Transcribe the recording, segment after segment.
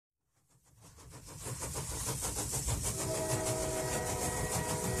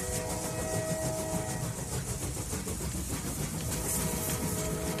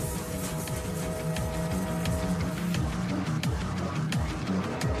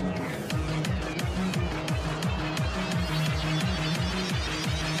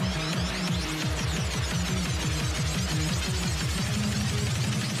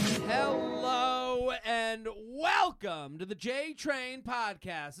And welcome to the J Train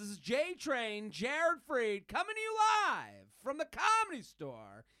Podcast. This is J Train, Jared Freed, coming to you live from the Comedy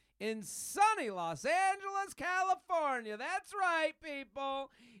Store in sunny Los Angeles, California. That's right,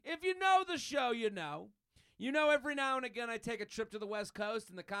 people. If you know the show, you know. You know, every now and again I take a trip to the West Coast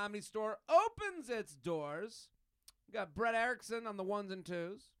and the Comedy Store opens its doors. We got Brett Erickson on the ones and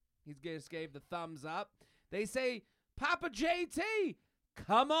twos. He just gave the thumbs up. They say, Papa JT,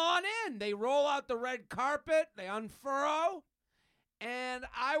 come on in. They roll out the red carpet. They unfurl. And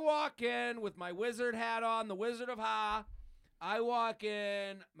I walk in with my wizard hat on, the Wizard of Ha. I walk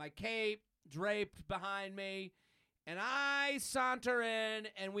in, my cape draped behind me, and I saunter in,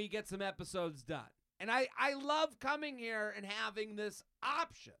 and we get some episodes done. And I love coming here and having this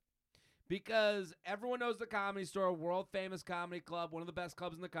option because everyone knows the Comedy Store, world-famous comedy club, one of the best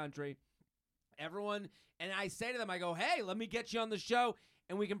clubs in the country. Everyone, and I say to them, I go, hey, let me get you on the show,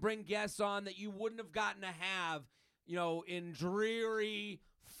 and we can bring guests on that you wouldn't have gotten to have, you know, in dreary,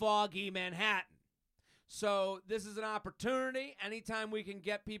 foggy Manhattan. So this is an opportunity. Anytime we can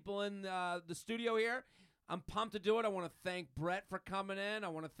get people in the studio here, I'm pumped to do it. I want to thank Brett for coming in. I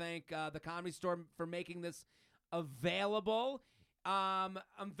want to thank the Comedy Store for making this available. I'm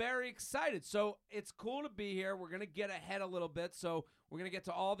very excited. So it's cool to be here. We're going to get ahead a little bit. So we're going to get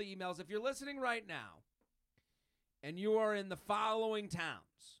to all the emails. If you're listening right now and you are in the following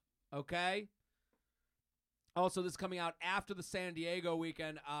towns, okay? Also, this is coming out after the San Diego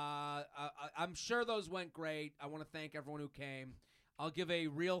weekend. I'm sure those went great. I want to thank everyone who came. I'll give a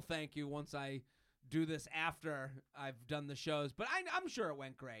real thank you once I do this after I've done the shows. But I'm sure it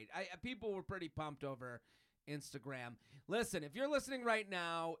went great. People were pretty pumped over Instagram. Listen, if you're listening right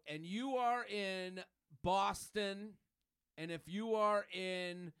now and you are in Boston and if you are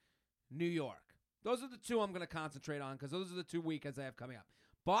in New York, those are the two I'm going to concentrate on because those are the 2 weekends I have coming up.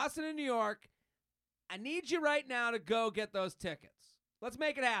 Boston and New York, I need you right now to go get those tickets. Let's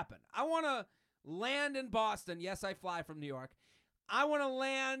make it happen. I want to land in Boston. Yes, I fly from New York. I want to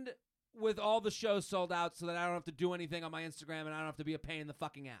land with all the shows sold out so that I don't have to do anything on my Instagram and I don't have to be a pain in the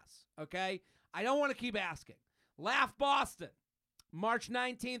fucking ass. Okay? I don't want to keep asking. Laugh Boston, March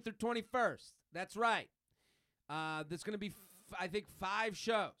 19th through 21st. That's right. There's going to be, I think, 5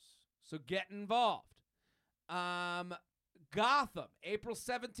 shows. So get involved. Gotham, April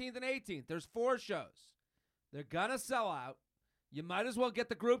 17th and 18th. There's 4 shows. They're going to sell out. You might as well get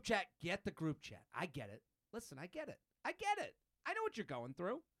the group chat. Get the group chat. I get it. Listen, I get it. I get it. I know what you're going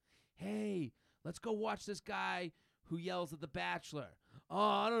through. Hey, let's go watch this guy who yells at The Bachelor. Oh,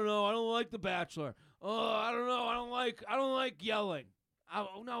 I don't know. I don't like The Bachelor. Oh, I don't know. I don't like yelling.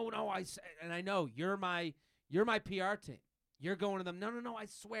 Oh, no. And I know you're my PR team. You're going to them. No. I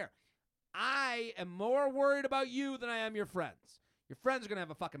swear. I am more worried about you than I am your friends. Your friends are going to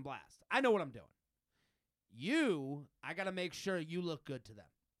have a fucking blast. I know what I'm doing. I got to make sure you look good to them.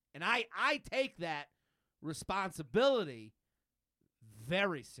 And I take that responsibility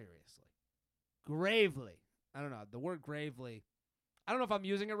very seriously. Gravely. I don't know. The word gravely, I don't know if I'm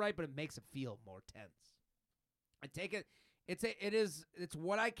using it right, but it makes it feel more tense. I take it. It's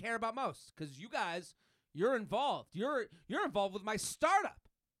what I care about most because you guys, you're involved. You're involved with my startup.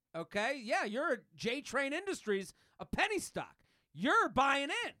 Okay? Yeah, you're at J Train Industries, a penny stock. You're buying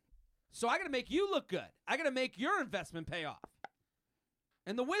in. So I got to make you look good. I got to make your investment pay off.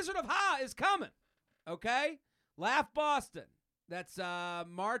 And the Wizard of Ha is coming. Okay? Laugh Boston. That's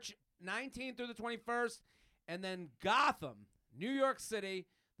March 19th through the 21st. And then Gotham, New York City,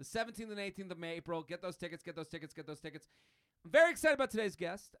 the 17th and 18th of April. Get those tickets. I'm very excited about today's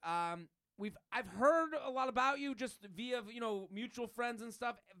guest. I've heard a lot about you just via, mutual friends and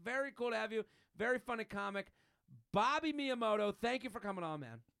stuff. Very cool to have you. Very funny comic. Bobby Miyamoto, thank you for coming on,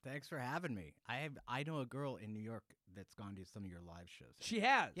 man. Thanks for having me. I know a girl in New York that's gone to some of your live shows. She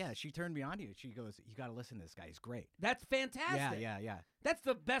has? Yeah, she turned me on to you. She goes, you got to listen to this guy. He's great. That's fantastic. Yeah. That's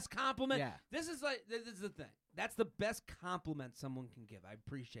the best compliment. Yeah. This is the thing. That's the best compliment someone can give. I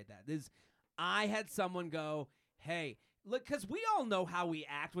appreciate that. I had someone go, hey, look, because we all know how we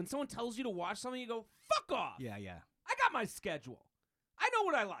act. When someone tells you to watch something, you go, fuck off. Yeah. I got my schedule. I know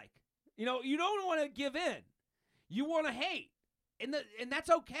what I like. You don't want to give in. You want to hate. And that's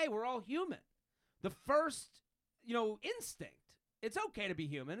okay. We're all human. The first, instinct. It's okay to be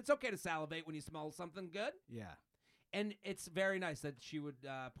human. It's okay to salivate when you smell something good. Yeah. And it's very nice that she would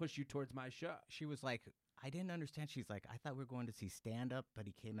push you towards my show. She was like, I didn't understand. She's like, I thought we were going to see stand-up, but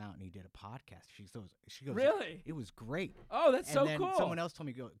he came out and he did a podcast. She goes, really? It was great. Oh, that's so cool. Someone else told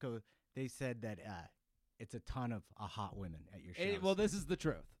me, go. They said that it's a ton of hot women at your shows. Well, this is the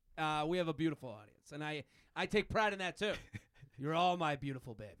truth. We have a beautiful audience, and I take pride in that too. You're all my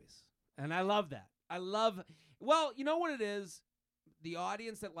beautiful babies, and I love that. I love. Well, you know what it is. The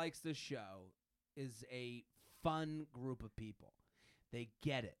audience that likes this show is a fun group of people. They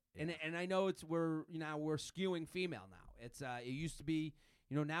get it, and I know we're skewing female now. It's it used to be,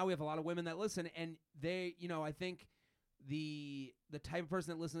 now we have a lot of women that listen, and they, I think the type of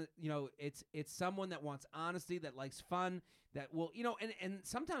person that listens, it's someone that wants honesty, that likes fun, that will, and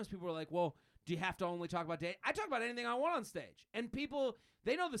sometimes people are like, well, do you have to only talk about dating? I talk about anything I want on stage, and people,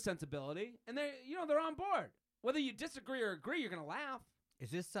 they know the sensibility, and they're on board. Whether you disagree or agree, you're gonna laugh.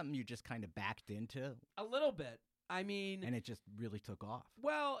 Is this something you just kind of backed into? A little bit. I mean, and it just really took off.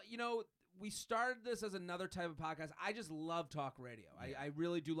 Well, we started this as another type of podcast. I just love talk radio. Yeah. I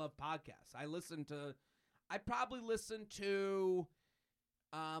really do love podcasts. I probably listen to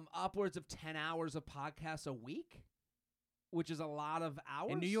upwards of 10 hours of podcasts a week, which is a lot of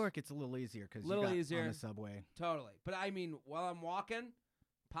hours. In New York, it's a little easier because you got on the subway. Totally. But I mean, while I'm walking,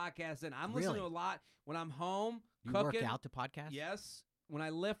 podcasting. I'm listening to a lot when I'm home, you cooking. You work out to podcast? Yes. When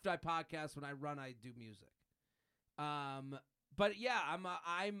I lift, I podcast. When I run, I do music. But yeah,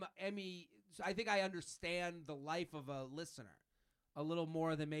 I'm Emmy. I think I understand the life of a listener a little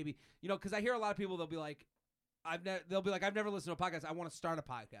more than maybe, because I hear a lot of people, they'll be like, I've never listened to a podcast. I want to start a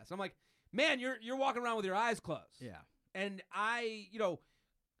podcast. I'm like, man, you're walking around with your eyes closed. Yeah. And I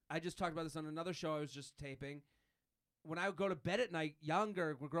just talked about this on another show I was just taping. When I would go to bed at night,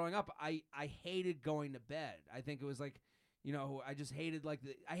 growing up, I hated going to bed. I think it was like, I just hated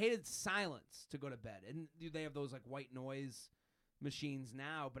I hated silence to go to bed. And they have those like white noise machines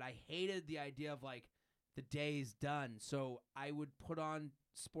now, but I hated the idea of like the day's done. So I would put on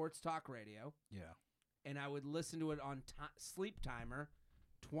sports talk radio. Yeah. And I would listen to it on sleep timer,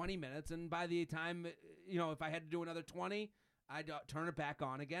 20 minutes. And by the time, if I had to do another 20, I'd turn it back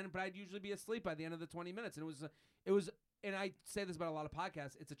on again. But I'd usually be asleep by the end of the 20 minutes. And it was, and I say this about a lot of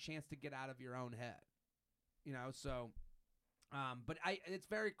podcasts, it's a chance to get out of your own head, so, but it's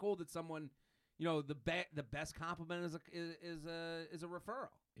very cool that someone, the best compliment is a referral.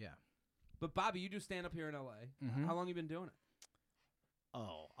 Yeah. But Bobby, you do stand up here in LA. Mm-hmm. How long you been doing it?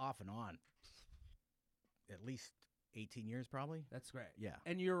 Oh, off and on. At least 18 years, probably. That's great. Yeah.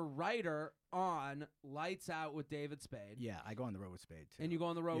 And you're a writer on Lights Out with David Spade. Yeah, I go on the road with Spade, too. And you go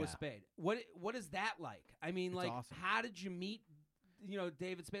on the road with Spade. What is that like? I mean, it's awesome. How did you meet,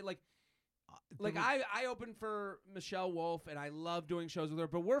 David Spade? I opened for Michelle Wolf, and I love doing shows with her,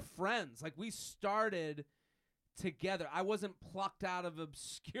 but we're friends. Like, we started together. I wasn't plucked out of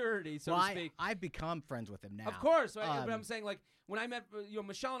obscurity, so to speak. I've become friends with him now. Of course. But I'm saying, when I met,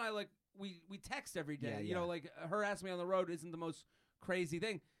 Michelle and I, we text every day. Yeah. Her asking me on the road isn't the most crazy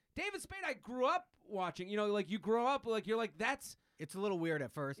thing. David Spade, I grew up watching. You grow up, you're like, that's... It's a little weird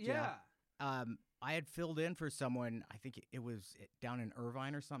at first, yeah. I had filled in for someone, I think it was down in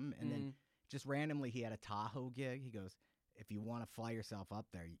Irvine or something, and then just randomly he had a Tahoe gig. He goes, if you want to fly yourself up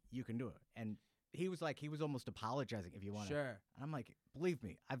there, you can do it. And he was almost apologizing if you want to. Sure. And I'm like, believe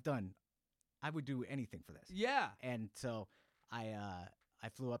me, I would do anything for this. Yeah. And so I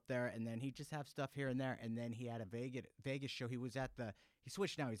flew up there, and then he'd just have stuff here and there. And then he had a Vegas show. He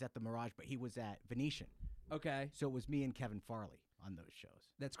switched now. He's at the Mirage, but he was at Venetian. Okay. So it was me and Kevin Farley on those shows.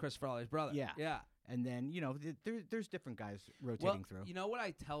 That's Chris Farley's brother. Yeah. Yeah. And then, there's different guys rotating through. You know what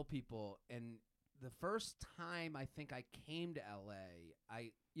I tell people, and the first time I think I came to LA,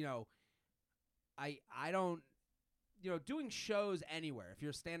 I don't, doing shows anywhere, if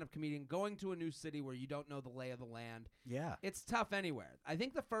you're a stand-up comedian, going to a new city where you don't know the lay of the land, yeah, it's tough anywhere. I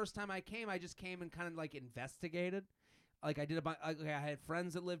think the first time I just came and kind of investigated. I did I had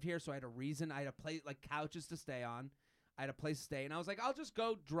friends that lived here, so I had a reason. I had a place, couches to stay on. I had a place to stay, and I was like, I'll just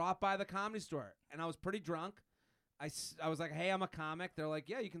go drop by the Comedy Store. And I was pretty drunk. I was like, hey, I'm a comic. They're like,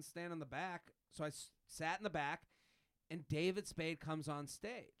 yeah, you can stand in the back. So I sat in the back, and David Spade comes on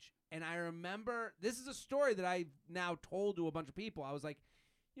stage. And I remember, this is a story that I've now told to a bunch of people. I was like,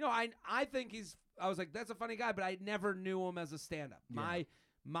 I think I was like, that's a funny guy, but I never knew him as a stand-up. Yeah.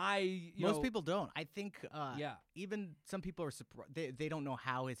 Most people don't. I think yeah. Even some people are surprised. They don't know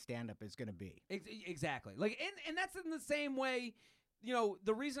how his stand-up is going to be. Exactly. And that's in the same way,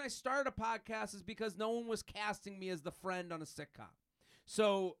 the reason I started a podcast is because no one was casting me as the friend on a sitcom.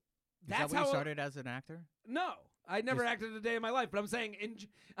 So that's is that what you started as an actor? No. I never acted a day in my life, but I'm saying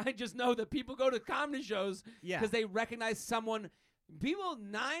I just know that people go to comedy shows because they recognize someone.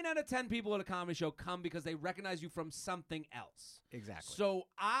 9 out of 10 people at a comedy show come because they recognize you from something else. Exactly. So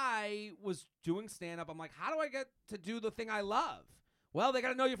I was doing stand-up. I'm like, how do I get to do the thing I love? Well, they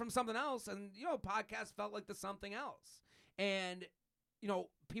got to know you from something else. And, podcasts felt like the something else. And,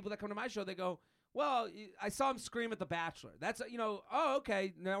 people that come to my show, they go, well, I saw him scream at The Bachelor. That's, oh,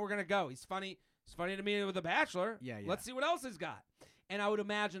 okay, now we're going to go. He's funny. It's funny to me with The Bachelor. Yeah. Let's see what else he's got. And I would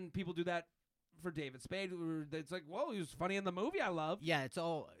imagine people do that for David Spade. It's like, whoa, he was funny in the movie I love. Yeah, it's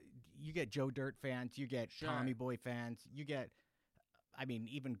all you get Joe Dirt fans, you get Sure. Tommy Boy fans, you get, I mean,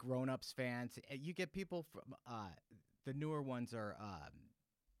 even grown-ups fans. You get people from the newer ones are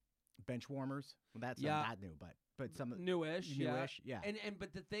bench warmers. Well, that's not that new, but some Newish. yeah. And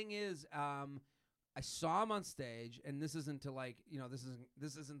but the thing is, I saw him on stage, and this isn't to like,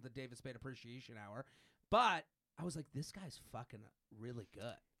 this isn't the David Spade Appreciation Hour, but I was like, this guy's fucking really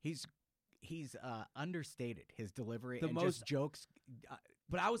good. He's understated his delivery The and most- just jokes.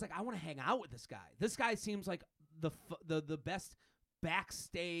 But I was like, I want to hang out with this guy. This guy seems like the best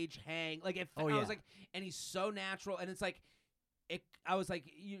backstage hang. Like I was like, and he's so natural, and it's like, I was like,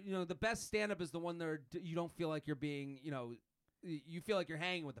 the best stand up is the one where you don't feel like you're being, you feel like you're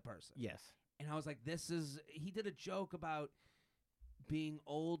hanging with the person. Yes. And I was like, he did a joke about being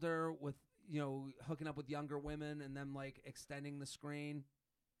older with, hooking up with younger women and them like extending the screen.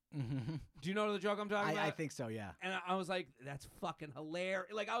 Mm-hmm. Do you know the joke I'm talking about? I think so, yeah. And I was like, that's fucking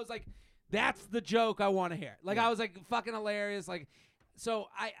hilarious. Like, I was like, that's the joke I want to hear. Like, I was like, fucking hilarious. Like, so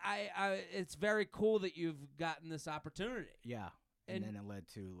I it's very cool that you've gotten this opportunity. Yeah. And then it led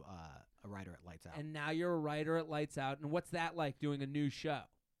to a writer at Lights Out. And now you're a writer at Lights Out. And what's that like, doing a new show?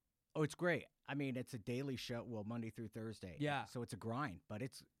 Oh, it's great. I mean, it's a daily show, well, Monday through Thursday. Yeah. So it's a grind, but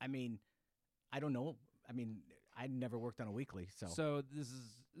I mean, I don't know. I mean, I never worked on a weekly, so. So this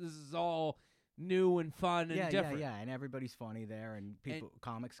is all new and fun and different. Yeah, and everybody's funny there, and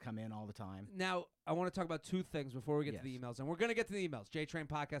comics come in all the time. Now, I want to talk about two things before we get to the Yes. emails, and we're going to get to the emails.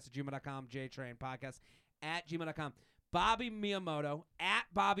 jtrainpodcast@gmail.com, jtrainpodcast@gmail.com. Bobby Miyamoto,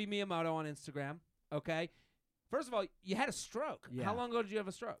 @Bobby Miyamoto on Instagram, okay? First of all, you had a stroke. Yeah. How long ago did you have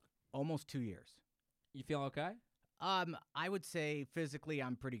a stroke? Almost 2 years. You feel okay? I would say physically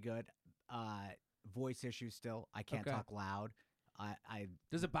I'm pretty good. Voice issues still. I can't Okay. talk loud.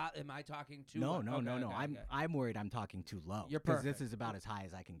 Does it bother? Am I talking too No. loud? Okay. I'm worried I'm talking too low. You're because this perfect. is about as high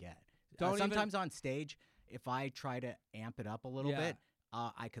as I can get. Don't sometimes on stage, if I try to amp it up a little Yeah. bit,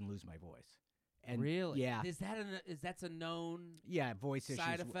 I can lose my voice. And Really? Yeah. That's a known Yeah, voice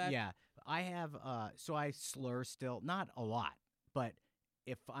side issues. effect? Yeah, I have. So I slur still, not a lot, but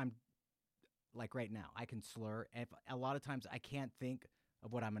if I'm like right now, I can slur. If a lot of times I can't think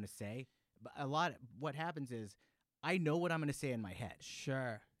of what I'm going to say, but what happens is I know what I'm going to say in my head,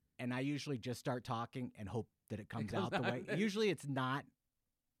 Sure. and I usually just start talking and hope that it comes comes out the out. way. Usually it's not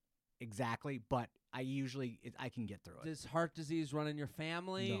exactly, but I can get through it. Does heart disease run in your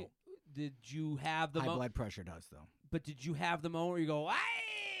family? No. Did you have the High blood pressure does though. But did you have the moment where you go,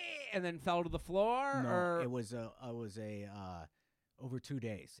 "Aye," and then fell to the floor? No, or it was over 2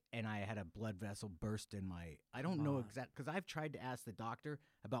 days, and I had a blood vessel burst in my. I don't know on. exact because I've tried to ask the doctor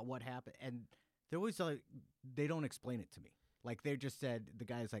about what happened, and there was they don't explain it to me. Like they just said, the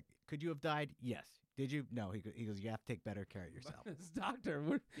guy's like, "Could you have died?" Yes. Did you? No. He goes, "You have to take better care of yourself." This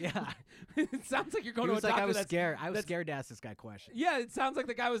doctor. Yeah. It sounds like you're going He to a was like, doctor. I was that's- scared. I was that's- scared to ask this guy questions. Yeah, it sounds like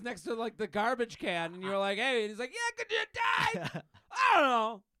the guy was next to like the garbage can, and you were like, "Hey," and he's like, "Yeah, could you die?" I don't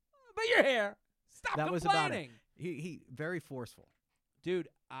know, but you're here. Stop That complaining. was about it. He very forceful. Dude,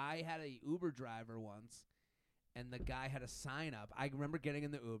 I had a Uber driver once, and the guy had a sign up. I remember getting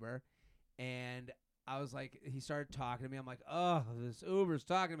in the Uber, and I was like, he started talking to me. I'm like, oh, this Uber's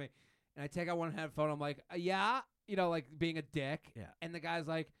talking to me. And I take out one headphone. I'm like, yeah, like being a dick. Yeah. And the guy's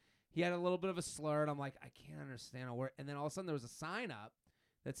like, he had a little bit of a slur, and I'm like, I can't understand a word. And then all of a sudden there was a sign up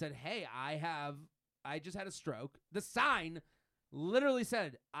that said, hey, I just had a stroke. The sign literally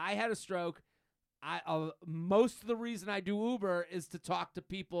said, I had a stroke. Most of the reason I do Uber is to talk to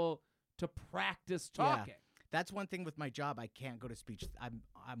people to practice talking. That's one thing with my job. I can't go to speech. I'm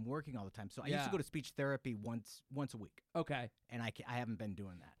working all the time, so I used to go to speech therapy once a week, Okay. and I haven't been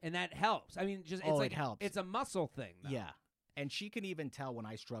doing that. And that helps. I mean, just it helps. It's a muscle thing. Though. Yeah, and she can even tell when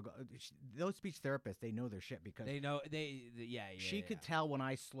I struggle. Those speech therapists, they know their shit because They know she could tell when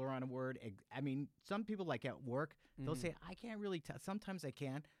I slur on a word. I mean, some people like at work, they'll Mhm. say I can't really tell. Sometimes I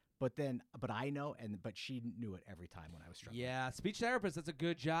can, but I know, but she knew it every time when I was struggling. Yeah, speech therapist. That's a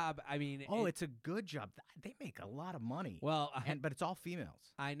good job. I mean, It's a good job. They make a lot of money. well, but it's all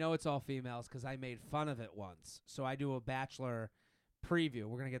females. I know it's all females because I made fun of it once. So I do a Bachelor preview.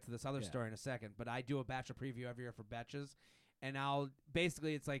 We're gonna get to this other Yeah. story in a second, but I do a Bachelor preview every year for Betches, and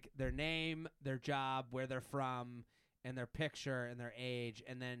it's like their name, their job, where they're from, and their picture and their age,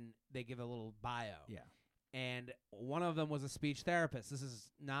 and then they give a little bio. Yeah. And one of them was a speech therapist. This is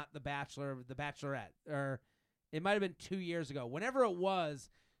not The Bachelor, The Bachelorette, or it might have been 2 years ago. Whenever it was,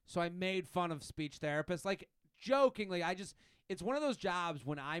 so I made fun of speech therapists, like jokingly. it's one of those jobs.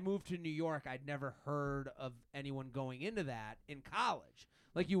 When I moved to New York, I'd never heard of anyone going into that in college.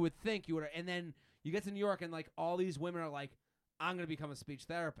 Like you would think you would, and then you get to New York and like all these women are like, I'm going to become a speech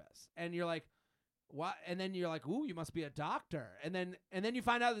therapist. And you're like, what? And then you're like, ooh, you must be a doctor. And then you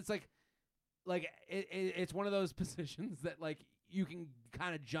find out it's like it's one of those positions that like you can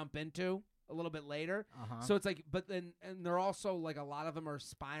kind of jump into a little bit later. So it's like, but then, and they're also like, a lot of them are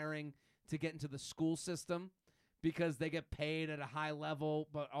aspiring to get into the school system because they get paid at a high level,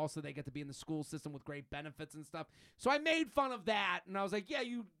 but also they get to be in the school system with great benefits and stuff. So I made fun of that, and I was like, yeah,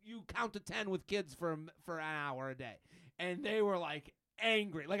 you count to 10 with kids for an hour a day. And they were like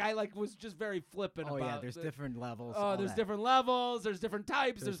angry. Like I like was just very flippant about yeah, there's different levels. Oh, there's different levels, there's different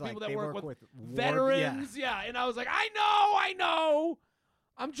types, there's people like, that work with ward, veterans. Yeah, and I was like, I know.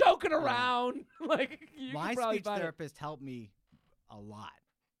 I'm joking around. Like you my probably speech therapist helped me a lot.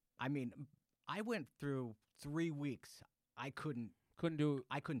 I mean, I went through 3 weeks. I couldn't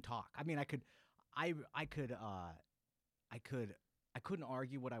talk. I mean, I couldn't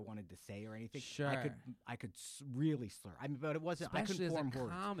argue what I wanted to say or anything. Sure. I could really slur. I mean, but it wasn't. Especially I couldn't as form a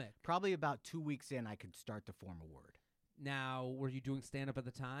words. comic. Probably about 2 weeks in, I could start to form a word. Now, were you doing stand up at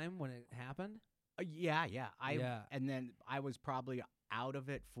the time when it happened? Yeah. And then I was probably out of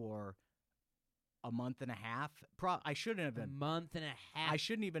it for a month and a half. I shouldn't have been. A month and a half. I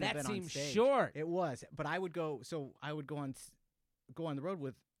shouldn't even have been on stage. That seems short. It was, but I would go. So I would go on the road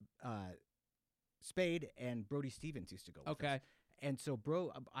with Spade, and Brody Stevens used to go with us. And so,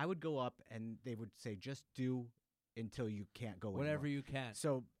 I would go up, and they would say, just do until you can't go anymore. Whatever you can.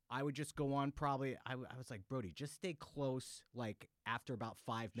 So I would just go on probably. I was like, Brody, just stay close. Like after about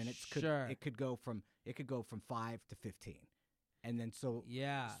 5 minutes, Sure. It could go from 5 to 15. And then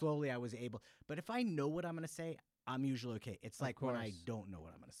slowly I was able. But if I know what I'm going to say, I'm usually okay. It's like when I don't know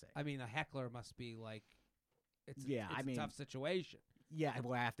what I'm going to say. I mean, a heckler must be like, it's a tough situation. Yeah,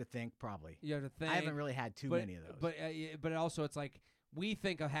 well, I have to think probably. You have to think. I haven't really had too many of those. But also it's like we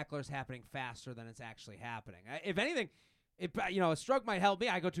think a heckler's happening faster than it's actually happening. If anything, a stroke might help me.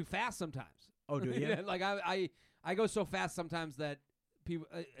 I go too fast sometimes. Oh, do you? Like I go so fast sometimes that people,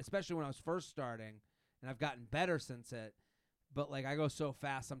 especially when I was first starting, and I've gotten better since it. But like I go so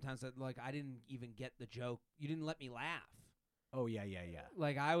fast sometimes that like I didn't even get the joke. You didn't let me laugh. Oh yeah.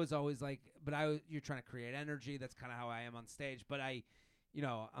 Like I was always like, you're trying to create energy. That's kind of how I am on stage. But I'm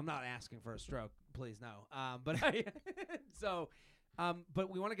not asking for a stroke. Please no. But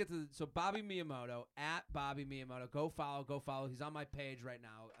we want to get to Bobby Miyamoto at Bobby Miyamoto. Go follow. He's on my page right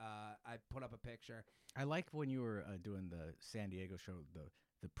now. I put up a picture. I like when you were doing the San Diego show,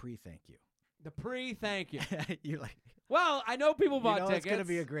 the pre-thank you. The pre-thank you. You're like, well, I know people bought tickets. It's going to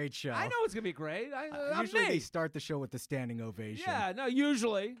be a great show. I know it's going to be great. Usually they start the show with the standing ovation. Yeah, no,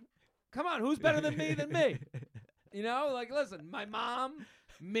 usually. Come on, who's better than me than me? Like, listen, my mom,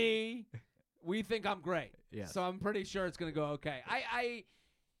 me, we think I'm great. Yeah. So I'm pretty sure it's going to go okay.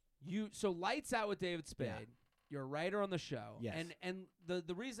 So Lights Out with David Spade. Yeah. You're a writer on the show. Yes. And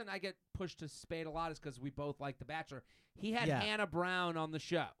the reason I get pushed to Spade a lot is because we both like The Bachelor. He had Hannah Brown on the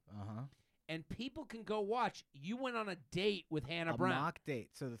show. Uh-huh. And people can go watch. You went on a date with Hannah Brown. A mock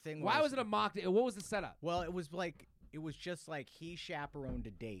date. So the thing was... Why was it a mock date? What was the setup? Well, it was just like he chaperoned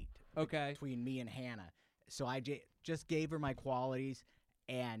a date between me and Hannah. So I just gave her my qualities,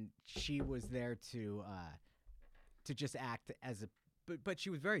 and she was there to just act as a... But she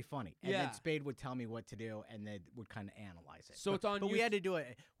was very funny. And then Spade would tell me what to do, and they would kind of analyze it. So it's on you. But we had to do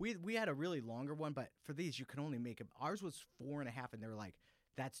it. We had a really longer one, but for these, you can only make it... Ours was 4.5, and they were like...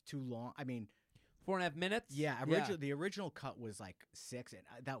 That's too long. I mean, 4.5 minutes. Yeah, the original cut was like 6, and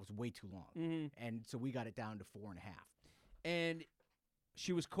that was way too long. Mm-hmm. And so we got it down to 4.5. And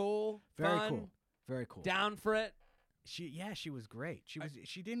she was cool, very fun, cool, very cool. Down for it. She was great.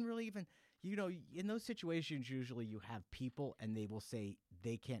 She didn't really even. In those situations, usually you have people, and they will say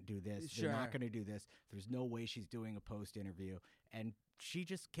they can't do this. Sure. They're not going to do this. There's no way she's doing a post interview, and she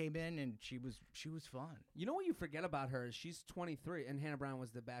just came in and she was fun. You know what you forget about her is she's 23, and Hannah Brown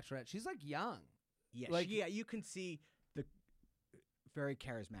was the Bachelorette. She's like young. Yeah, you can see the very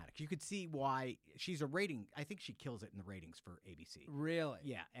charismatic. You could see why she's a rating. I think she kills it in the ratings for ABC. Really?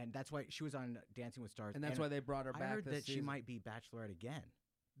 Yeah, and that's why she was on Dancing with Stars. And that's why they brought her back. I heard this that season. She might be Bachelorette again.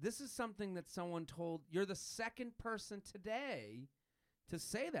 This is something that someone told. You're the second person today to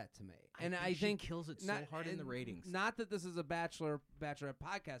say that to me. And I think she kills it so hard in the ratings. Not that this is a Bachelorette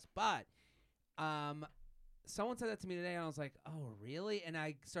podcast, but someone said that to me today, and I was like, oh, really? And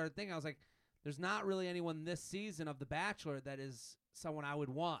I started thinking, I was like, there's not really anyone this season of The Bachelor that is someone I would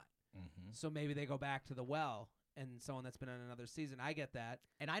want. Mm-hmm. So maybe they go back to the well and someone that's been on another season. I get that.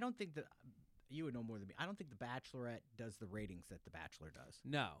 And I don't think that You would know more than me. I don't think The Bachelorette does the ratings that The Bachelor does.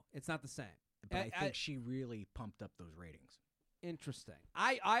 No, it's not the same. But I think she really pumped up those ratings. Interesting.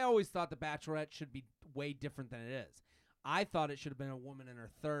 I always thought The Bachelorette should be way different than it is. I thought it should have been a woman in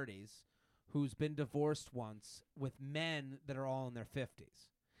her 30s who's been divorced once with men that are all in their 50s.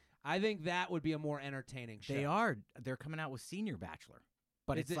 I think that would be a more entertaining show. They are. They're coming out with Senior Bachelor.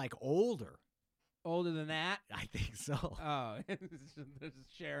 But Is it's it like older. older than that? I think so. Oh, they're just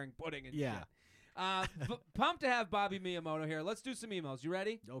sharing pudding and Yeah. shit. Pumped to have Bobby Miyamoto here. Let's do some emails. You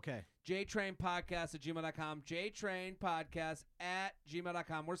ready? Okay. JTrainPodcast@gmail.com.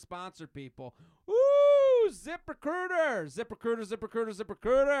 JTrainPodcast@gmail.com. We're sponsored, people. Woo! ZipRecruiter. ZipRecruiter, ZipRecruiter,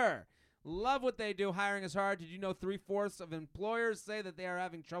 ZipRecruiter. Love what they do. Hiring is hard. Did you know 3/4 of employers say that they are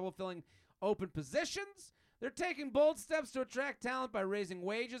having trouble filling open positions? They're taking bold steps to attract talent by raising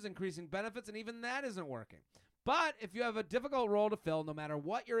wages, increasing benefits, and even that isn't working. But if you have a difficult role to fill, no matter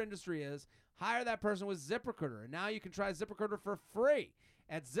what your industry is, hire that person with ZipRecruiter. And now you can try ZipRecruiter for free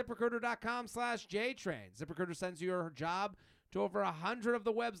at ZipRecruiter.com/JTrain. ZipRecruiter sends your job to over 100 of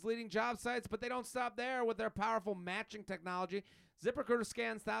the web's leading job sites, but they don't stop there with their powerful matching technology. ZipRecruiter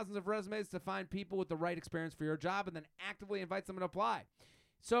scans thousands of resumes to find people with the right experience for your job and then actively invites them to apply.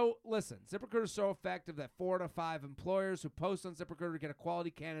 So, listen, ZipRecruiter is so effective that 4 to 5 employers who post on ZipRecruiter get a quality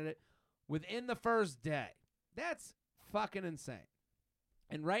candidate within the first day. That's fucking insane.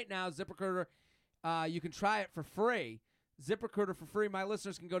 And right now, ZipRecruiter, you can try it for free. ZipRecruiter for free. My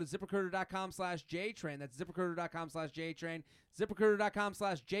listeners can go to ZipRecruiter.com/JTrain. That's ZipRecruiter.com/JTrain.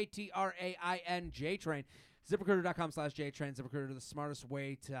 ZipRecruiter.com/JTRAIN JTrain. ZipRecruiter.com/JTrain. ZipRecruiter, the smartest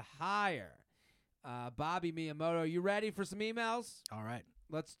way to hire. Bobby Miyamoto, you ready for some emails? All right.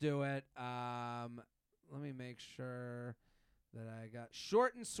 Let's do it. Let me make sure that I got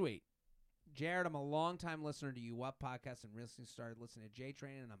short and sweet. Jared, I'm a longtime listener to You Up podcast and recently started listening to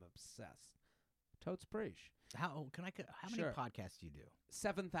J-Train, and I'm obsessed. Totes preach. How many Sure. podcasts do you do?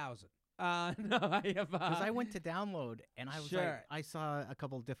 7,000. No, I have. Because I went to download and I was Sure. like, I saw a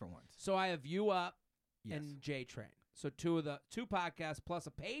couple of different ones. So I have You Up Yes. and J-Train. So two podcasts plus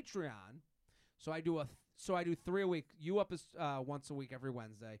a Patreon. So I do 3 a week. You Up is once a week every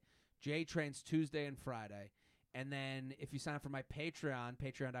Wednesday. J-Train's Tuesday and Friday. And then if you sign up for my Patreon,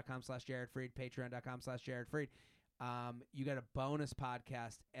 patreon.com/JaredFreed, patreon.com/JaredFreed, you get a bonus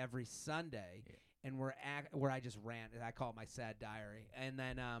podcast every Sunday. Yeah. And where I just rant. I call it my sad diary. And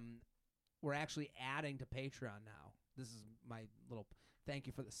then we're actually adding to Patreon now. This is my little thank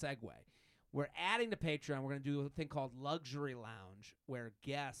you for the segue. We're adding to Patreon. We're going to do a thing called Luxury Lounge, where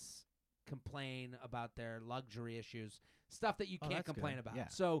guests complain about their luxury issues, stuff that you can't that's complain good. about. Yeah.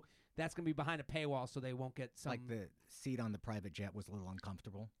 So that's going to be behind a paywall, so they won't get some. Like the seat on the private jet was a little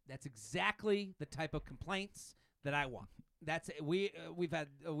uncomfortable. That's exactly the type of complaints that I want. That's we've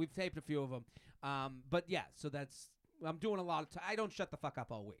taped a few of them, but yeah. So I'm doing a lot of. I don't shut the fuck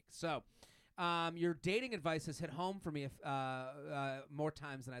up all week. So your dating advice has hit home for me more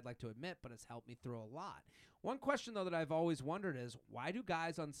times than I'd like to admit, but it's helped me through a lot. One question though that I've always wondered is why do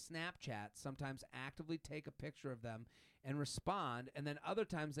guys on Snapchat sometimes actively take a picture of them and respond, and then other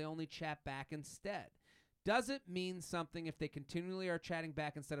times they only chat back instead? Does it mean something if they continually are chatting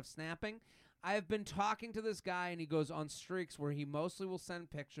back instead of snapping? I have been talking to this guy, and he goes on streaks where he mostly will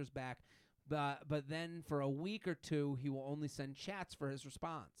send pictures back, but then for a week or two, he will only send chats for his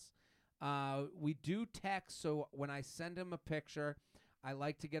response. We do text, so when I send him a picture, I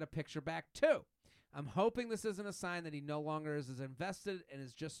like to get a picture back too. I'm hoping this isn't a sign that he no longer is as invested and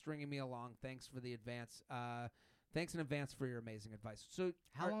is just stringing me along. Thanks for the advance. Thanks in advance for your amazing advice. So,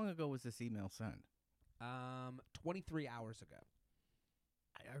 How long ago was this email sent? 23 hours ago.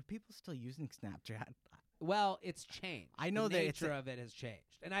 Are people still using Snapchat? Well, it's changed. I know the that it's nature of it has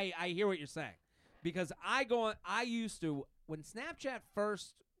changed, and I hear what you're saying, because I used to when Snapchat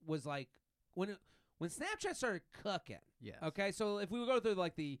first was like when Snapchat started cooking. Yes. Okay, so if we go through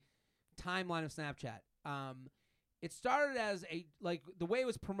like the timeline of Snapchat, it started as the way it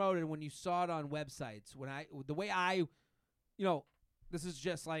was promoted when you saw it on websites. This is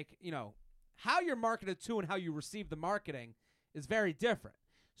just like how you're marketed to and how you receive the marketing is very different.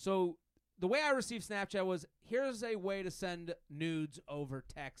 So the way I received Snapchat was, here's a way to send nudes over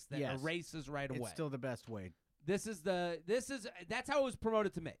text that erases right away. It's still the best way. That's how it was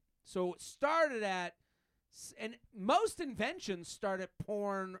promoted to me. So it started and most inventions start at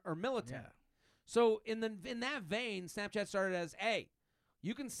porn or military. Yeah. So in that vein, Snapchat started as, hey,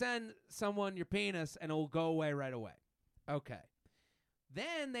 you can send someone your penis and it will go away right away. Okay.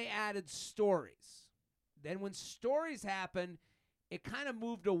 Then they added stories. Then when stories happened, it kind of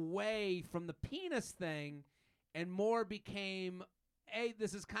moved away from the penis thing and more became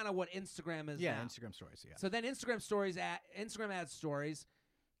this is kind of what Instagram is Yeah, now. Instagram stories. Yeah. So then Instagram adds stories.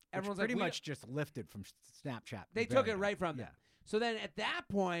 Everyone's pretty like, much just lifted from Snapchat. they took it right from them. So then at that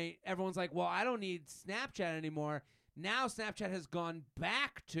point, everyone's like, well, I don't need Snapchat anymore. Now Snapchat has gone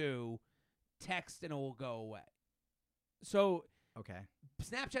back to text and it will go away. So Okay.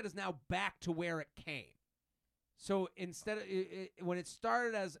 Snapchat is now back to where it came. So instead of when it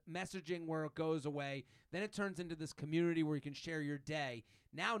started as messaging where it goes away, then it turns into this community where you can share your day.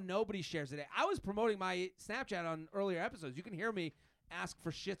 Now nobody shares it. I was promoting my Snapchat on earlier episodes. You can hear me ask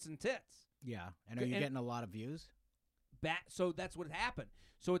for shits and tits. Yeah. And are you getting a lot of views? So that's what happened.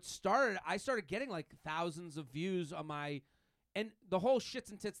 So I started getting like thousands of views on my, and the whole shits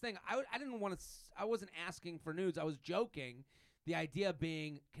and tits thing. I wasn't asking for nudes. I was joking. The idea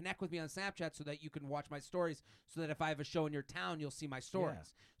being connect with me on Snapchat so that you can watch my stories so that if I have a show in your town, you'll see my stories.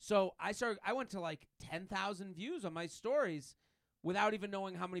 Yeah. So I went to like 10,000 views on my stories without even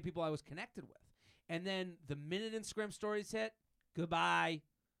knowing how many people I was connected with. And then the minute Instagram stories hit, goodbye.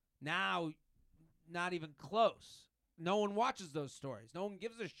 Now, not even close. No one watches those stories. No one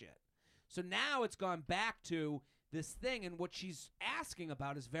gives a shit. So now it's gone back to this thing, and what she's asking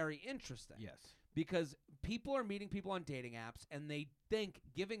about is very interesting. Yes. Because people are meeting people on dating apps, and they think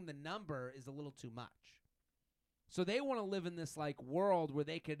giving the number is a little too much. So they want to live in this like world where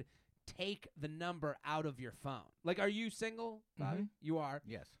they could take the number out of your phone. Like, are you single, Bobby? Mm-hmm. You are?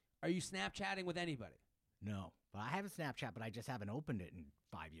 Yes. Are you Snapchatting with anybody? No. But I have a Snapchat, but I just haven't opened it in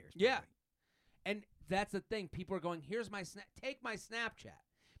 5 years. Yeah. Probably. And that's the thing. People are going, here's my take my Snapchat.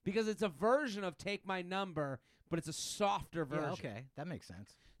 Because it's a version of take my number, but it's a softer version. Yeah, okay. That makes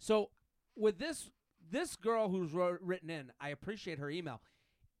sense. So with this girl who's written in, I appreciate her email.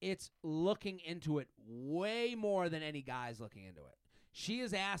 It's looking into it way more than any guy's looking into it. She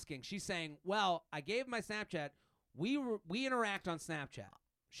is asking, she's saying, well, I gave my Snapchat. We interact on Snapchat.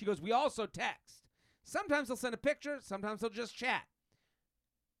 She goes, we also text. Sometimes he'll send a picture. Sometimes he'll just chat.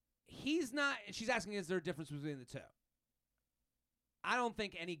 She's asking, is there a difference between the two? I don't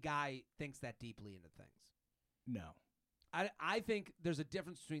think any guy thinks that deeply into things. No. I think there's a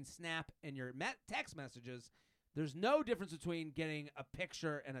difference between Snap and your text messages. There's no difference between getting a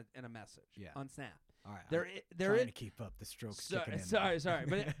picture and a message on Snap. All right. They're trying to keep up the strokes. Kicking in. Sorry.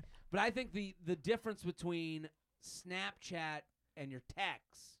 But I think the difference between Snapchat and your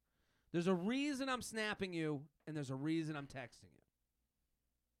texts, there's a reason I'm snapping you, and there's a reason I'm texting you.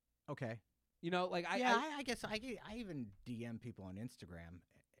 Okay. You know, like I guess I even DM people on Instagram.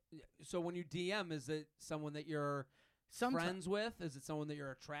 So when you DM, is it someone that you're friends with? Is it someone that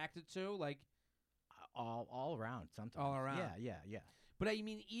you're attracted to? Like all around sometimes. All around. Yeah. But I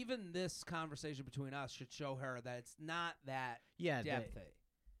mean, even this conversation between us should show her that it's not that depthy.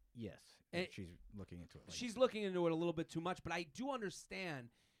 Yes. She's looking into it. She's looking into it a little bit too much, but I do understand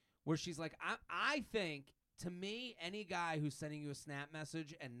where she's like, I think, to me, any guy who's sending you a Snap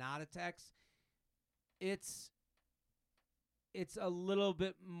message and not a text, it's a little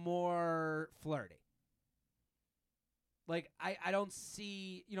bit more flirty. Like, I don't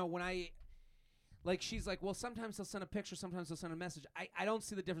see, when she's like, well, sometimes he'll send a picture, sometimes he'll send a message. I don't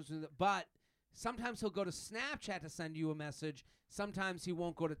see the difference between that, but sometimes he'll go to Snapchat to send you a message. Sometimes he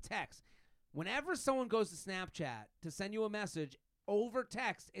won't go to text. Whenever someone goes to Snapchat to send you a message over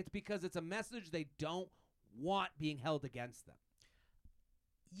text, it's because it's a message they don't want being held against them.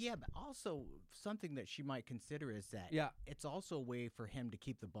 Yeah, but also something that she might consider is that it's also a way for him to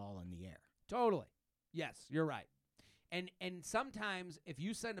keep the ball in the air. Totally. Yes, you're right. And sometimes if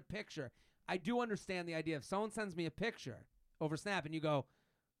you send a picture, I do understand the idea. If someone sends me a picture over Snap and you go,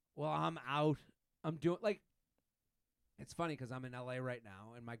 well, I'm out. I'm doing, like, it's funny because I'm in LA right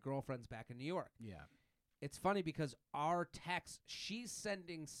now and my girlfriend's back in New York. Yeah. It's funny because our texts, she's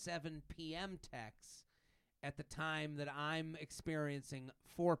sending 7 p.m. texts at the time that I'm experiencing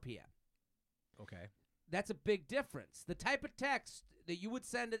 4 p.m. Okay. That's a big difference. The type of text that you would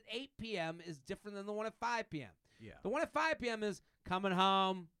send at 8 p.m. is different than the one at 5 p.m. Yeah. The one at 5 p.m. is coming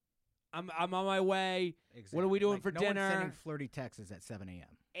home. I'm on my way. Exactly. What are we doing for no dinner? One's sending flirty texts at 7 a.m.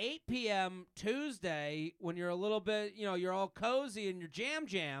 8 p.m. Tuesday, when you're a little bit, you're all cozy in your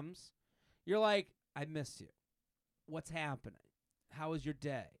jams, you're like, I miss you. What's happening? How was your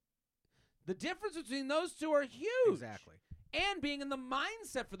day? The difference between those two are huge. Exactly. And being in the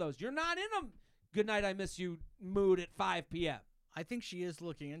mindset for those. You're not in a good night, I miss you mood at 5 p.m. I think she is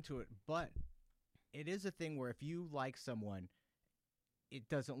looking into it, but it is a thing where if you like someone, it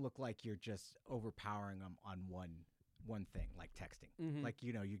doesn't look like you're just overpowering them on one thing, like texting. Mm-hmm. Like,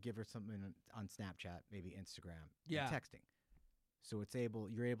 you give her something on Snapchat, maybe Instagram, yeah, and texting. So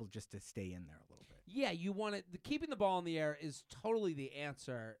you're able just to stay in there a little bit. yeah, you want it. Keeping the ball in the air is totally the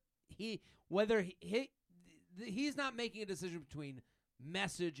answer. He's not making a decision between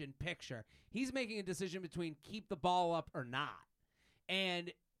message and picture. He's making a decision between keep the ball up or not.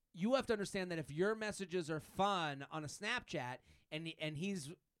 And you have to understand that if your messages are fun on a Snapchat and he's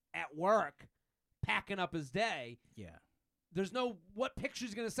at work packing up his day, Yeah. there's no what picture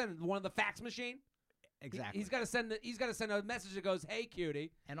he's going to send. One of the fax machine. Exactly. He's got to send. He's got to send a message that goes, "Hey,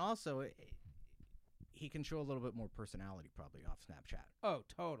 cutie." And also, he can show a little bit more personality probably off Snapchat. Oh,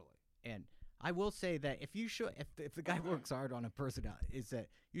 totally. And I will say that if the guy works hard on a personality, is that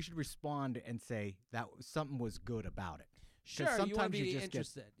you should respond and say that something was good about it. Sure, sometimes you want to be just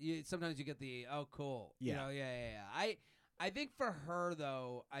interested. Sometimes you get the oh, cool. Yeah. Yeah. I think for her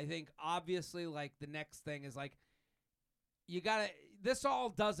though, I think obviously like the next thing is like you gotta. This all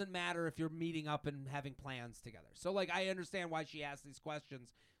doesn't matter if you're meeting up and having plans together. So like I understand why she asked these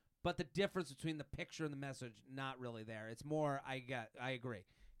questions, but the difference between the picture and the message not really there. It's more I agree.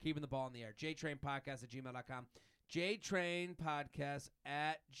 Keeping the ball in the air. JTrainPodcast@gmail.com.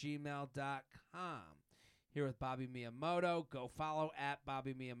 JTrainPodcast@gmail.com. Here with Bobby Miyamoto. Go follow at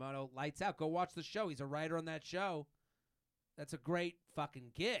Bobby Miyamoto. Lights out. Go watch the show. He's a writer on that show. That's a great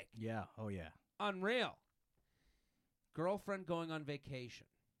fucking gig. Yeah. Oh, yeah. Unreal. Girlfriend going on vacation.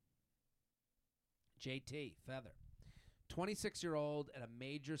 JT, Feather. 26-year-old at a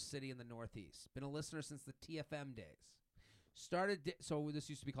major city in the Northeast. Been a listener since the TFM days. So this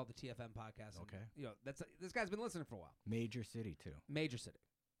used to be called the TFM podcast. Okay. And, this guy's been listening for a while. Major city, too. Major city.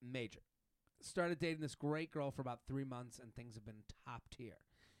 Major. Started dating this great girl for about 3 months, and things have been top tier.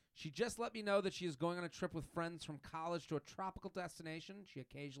 She just let me know that she is going on a trip with friends from college to a tropical destination. She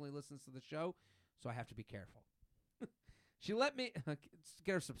occasionally listens to the show, so I have to be careful. She let me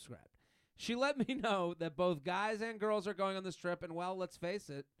get her subscribed. She let me know that both guys and girls are going on this trip, and well, let's face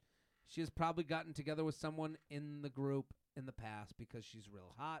it, she has probably gotten together with someone in the group in the past because she's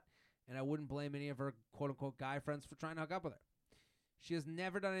real hot, and I wouldn't blame any of her quote-unquote guy friends for trying to hook up with her. She has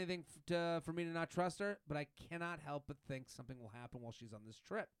never done anything for me to not trust her, but I cannot help but think something will happen while she's on this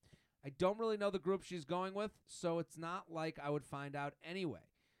trip. I don't really know the group she's going with, so it's not like I would find out anyway.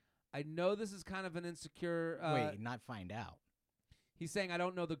 I know this is kind of an insecure... Wait, not find out. He's saying I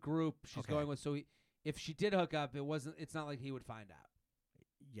don't know the group she's going with, so if she did hook up, it's not like he would find out.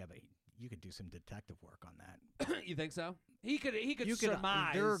 Yeah, but you could do some detective work on that. You think so? He could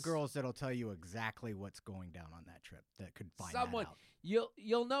surmise. There are girls that'll tell you exactly what's going down on that trip that could find that out.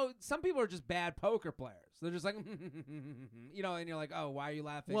 You'll know. Some people are just bad poker players. They're just like, and you're like, oh, why are you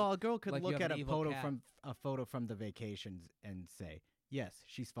laughing? Well, a girl could like look at a photo from the vacations and say, yes,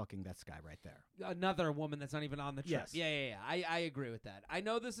 she's fucking this guy right there. Another woman that's not even on the trip. Yes. Yeah. I agree with that. I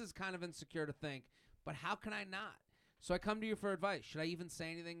know this is kind of insecure to think, but how can I not? So I come to you for advice. Should I even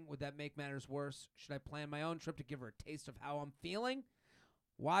say anything? Would that make matters worse? Should I plan my own trip to give her a taste of how I'm feeling?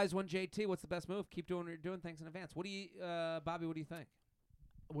 Wise one, JT. What's the best move? Keep doing what you're doing. Thanks in advance. What do you, Bobby? What do you think?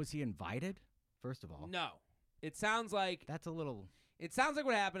 Was he invited? First of all, no. It sounds like that's a little. It sounds like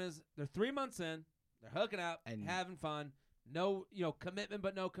what happened is they're 3 months in, they're hooking up and having fun. No, commitment,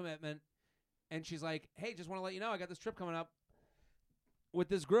 but no commitment. And she's like, "Hey, just want to let you know, I got this trip coming up with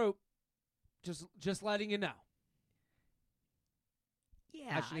this group. Just letting you know."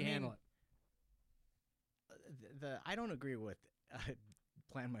 Yeah, how should he handle it? I don't agree with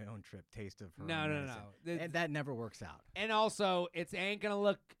plan my own trip, taste of her. No. And that never works out. And also, that ain't gonna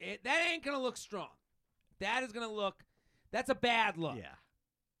look strong. That is gonna look. That's a bad look. Yeah.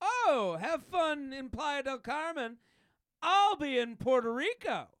 Oh, have fun in Playa del Carmen. I'll be in Puerto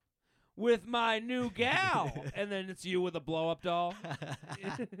Rico with my new gal. And then it's you with a blow-up doll.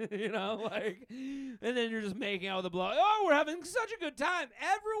 And then you're just making out with a blow. Oh, we're having such a good time.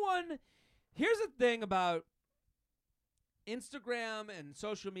 Here's the thing about Instagram and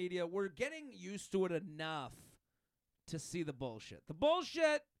social media. We're getting used to it enough to see the bullshit. The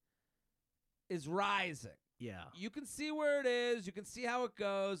bullshit is rising. Yeah. You can see where it is. You can see how it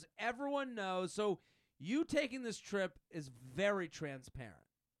goes. Everyone knows. So you taking this trip is very transparent.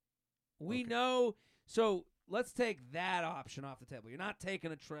 We know. So let's take that option off the table. You're not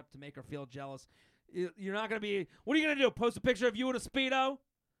taking a trip to make her feel jealous. You're not going to be, what are you going to do? Post a picture of you in a Speedo?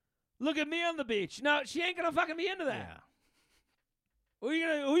 Look at me on the beach. No, she ain't going to fucking be into that. Yeah. Who are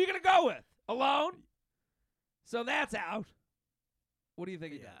you going to go with? Alone? So that's out. What do you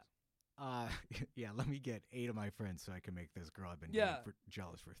think he does? Yeah, let me get 8 of my friends so I can make this girl I've been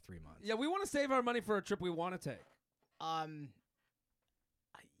jealous for 3 months. Yeah, we want to save our money for a trip we want to take. I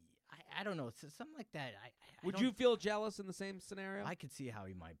don't know. Something like that. Would you feel jealous in the same scenario? I could see how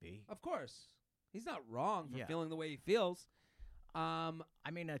he might be. Of course. He's not wrong for feeling the way he feels. I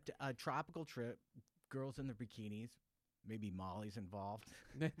mean, a tropical trip, girls in their bikinis, maybe Molly's involved.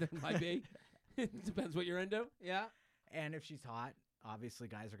 There might be. It depends what you're into. Yeah. And if she's hot, obviously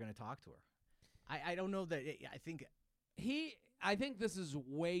guys are going to talk to her. I don't know that. I think this is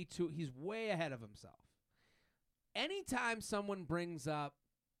he's way ahead of himself. Anytime someone brings up,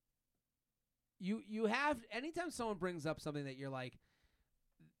 anytime someone brings up something that you're like,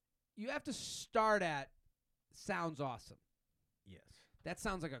 you have to start at, sounds awesome. Yes. That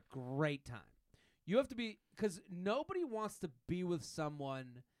sounds like a great time. You have to be, because nobody wants to be with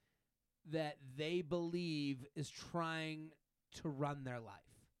someone that they believe is trying to run their life.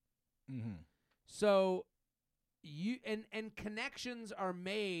 Mm-hmm. So you and connections are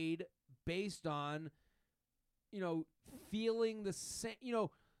made based on, feeling the same.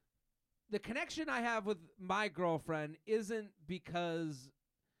 The connection I have with my girlfriend isn't because,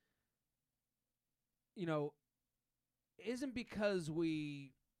 I'm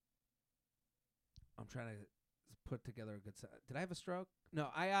trying to put together a good did I have a stroke? No,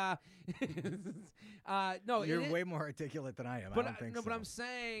 no. You're way more articulate than I am. But I don't think so. But I'm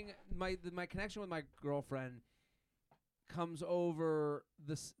saying my connection with my girlfriend comes over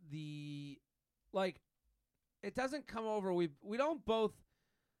it doesn't come over. We don't both.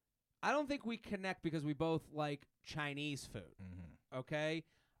 I don't think we connect because we both like Chinese food. Mm-hmm. Okay,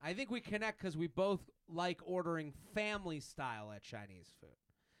 I think we connect because we both like ordering family style at Chinese food.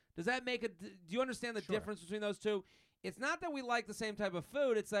 Does that make it? Do you understand the difference between those two? It's not that we like the same type of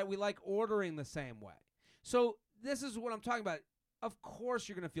food. It's that we like ordering the same way. So this is what I'm talking about. Of course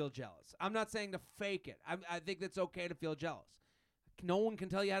you're going to feel jealous. I'm not saying to fake it. I think it's okay to feel jealous. No one can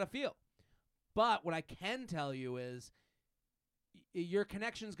tell you how to feel. But what I can tell you is your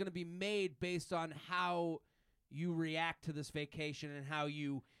connection is going to be made based on how you react to this vacation and how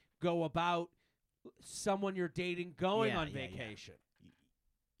you go about someone you're dating going on vacation. Yeah.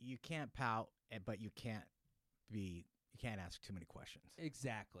 You can't pout, but you can't ask too many questions.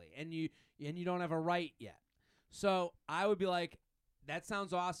 Exactly. And you don't have a right yet. So I would be like, that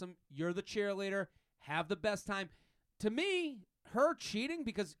sounds awesome. You're the cheerleader. Have the best time. To me, her cheating,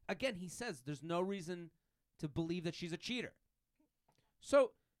 because, again, he says there's no reason to believe that she's a cheater.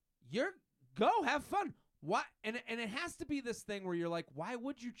 So go have fun. Why? And it has to be this thing where you're like, why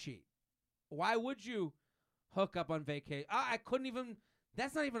would you cheat? Why would you hook up on vacation? I couldn't even,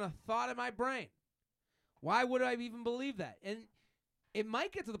 that's not even a thought in my brain. Why would I even believe that? And it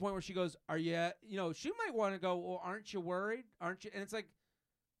might get to the point where she goes, she might want to go, well, aren't you worried? Aren't you? And it's like,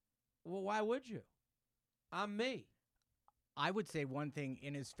 well, why would you? I'm me. I would say one thing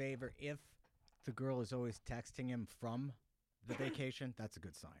in his favor, if the girl is always texting him from the vacation, that's a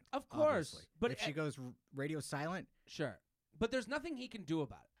good sign. Of course. Obviously. But if she goes radio silent. Sure. But there's nothing he can do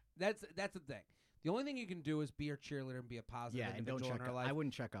about it. That's the thing. The only thing you can do is be her cheerleader and be a positive individual in her life. I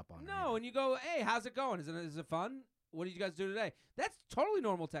wouldn't check up on her. No, and you go, hey, how's it going? Is it fun? What did you guys do today? That's totally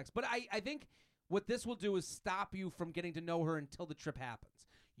normal text. But I think what this will do is stop you from getting to know her until the trip happens.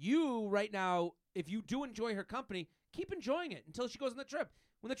 You, right now, if you do enjoy her company, keep enjoying it until she goes on the trip.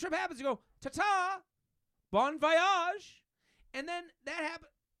 When the trip happens, you go, ta-ta, bon voyage. And then that happens.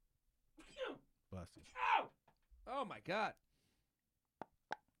 Bless you. Oh, my God.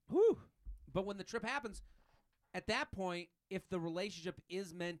 Whew. But when the trip happens, at that point, if the relationship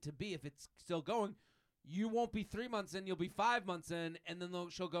is meant to be, if it's still going, you won't be 3 months in, you'll be 5 months in, and then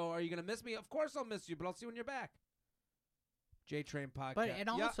she'll go, are you going to miss me? Of course I'll miss you, but I'll see you when you're back. J-Train Podcast. But, and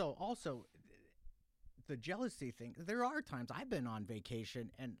also, the jealousy thing, there are times I've been on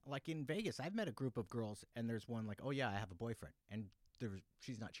vacation, and like in Vegas, I've met a group of girls, and there's one like, oh, yeah, I have a boyfriend, and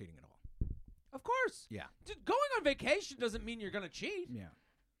she's not cheating at all. Of course. Yeah. Dude, going on vacation doesn't mean you're going to cheat. Yeah.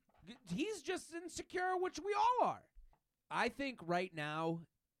 He's just insecure, which we all are. I think right now,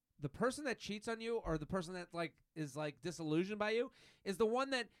 the person that cheats on you or the person that is disillusioned by you is the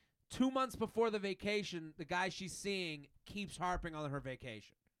one that 2 months before the vacation, the guy she's seeing keeps harping on her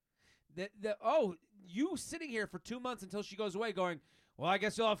vacation. You sitting here for 2 months until she goes away going, well, I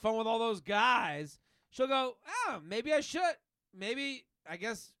guess you'll have fun with all those guys. She'll go, maybe I should. Maybe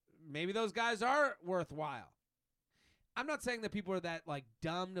those guys are worthwhile. I'm not saying that people are that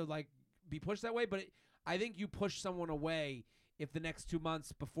dumb to be pushed that way, but I think you push someone away if the next 2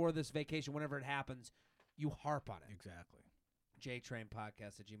 months before this vacation, whenever it happens, you harp on it. Exactly.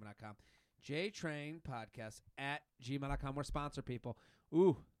 JTrainPodcast@gmail.com. JTrainPodcast@gmail.com. We're sponsor people.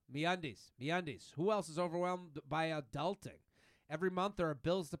 Ooh, MeUndies. Who else is overwhelmed by adulting? Every month there are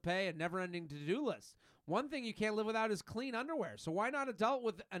bills to pay, a never-ending to-do list. One thing you can't live without is clean underwear. So why not adult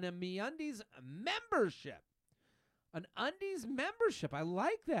with an MeUndies membership? An Undies membership. I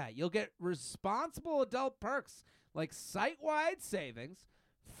like that. You'll get responsible adult perks like site-wide savings,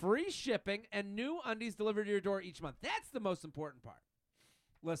 free shipping, and new undies delivered to your door each month. That's the most important part.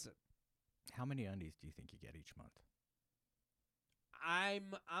 Listen, How many undies do you think you get each month?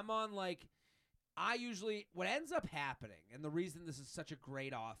 I'm on like, I usually, what ends up happening, and the reason this is such a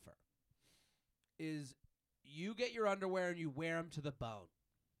great offer, is you get your underwear and you wear them to the bone.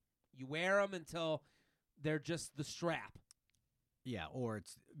 You wear them until they're just the strap. Yeah, or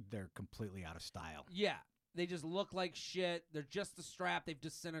they're completely out of style. Yeah, they just look like shit. They're just the strap. They've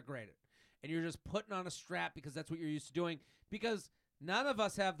disintegrated. And you're just putting on a strap because that's what you're used to doing. Because none of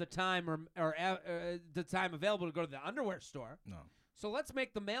us have the time or the time available to go to the underwear store. No. So let's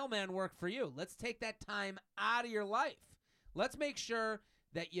make the mailman work for you. Let's take that time out of your life. Let's make sure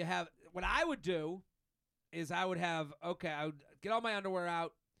that you have, what I would do is I would get all my underwear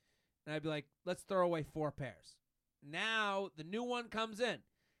out, and I'd be like, let's throw away 4 pairs. Now the new one comes in.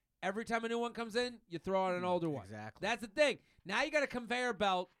 Every time a new one comes in, you throw out an older one. Exactly. That's the thing. Now you got a conveyor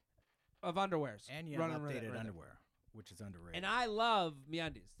belt of underwears. And you have updated underwear, which is underrated. And I love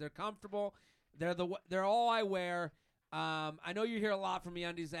MeUndies. They're comfortable. They're all I wear. I know you hear a lot from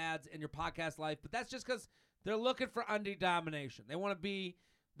MeUndies ads in your podcast life, but that's just because they're looking for undie domination. They want to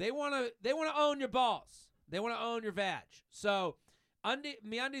own your balls. They want to own your vag. So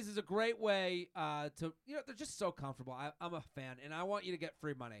MeUndies is a great way to, they're just so comfortable. I'm a fan, and I want you to get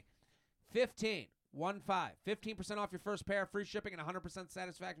free money. 15% off your first pair, free shipping, and 100%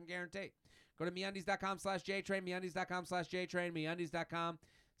 satisfaction guarantee. Go to MeUndies.com/JTrain, MeUndies.com/JTrain,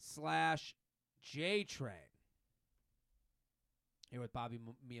 MeUndies.com/JTrain. Here with Bobby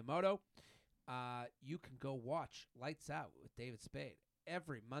Miyamoto. You can go watch Lights Out with David Spade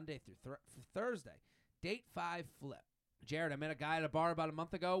every Monday through Thursday. Date 5 Flip. Jared, I met a guy at a bar about a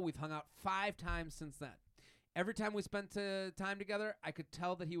month ago. We've hung out 5 times since then. Every time we spent time together, I could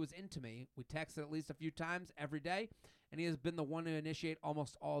tell that he was into me. We texted at least a few times every day, and he has been the one to initiate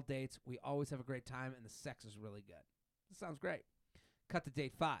almost all dates. We always have a great time, and the sex is really good. This sounds great. Cut to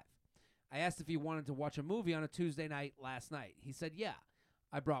date 5. I asked if he wanted to watch a movie on a Tuesday night last night. He said, yeah.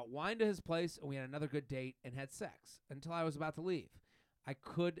 I brought wine to his place, and we had another good date and had sex until I was about to leave. I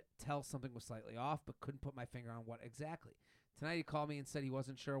could tell something was slightly off, but couldn't put my finger on what exactly. Tonight he called me and said he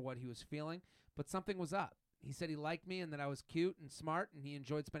wasn't sure what he was feeling, but something was up. He said he liked me and that I was cute and smart and he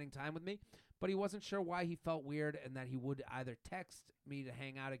enjoyed spending time with me, but he wasn't sure why he felt weird and that he would either text me to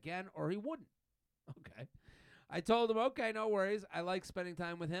hang out again or he wouldn't. Okay. I told him, okay, no worries. I like spending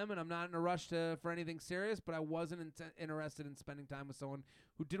time with him, and I'm not in a rush for anything serious, but I wasn't interested in spending time with someone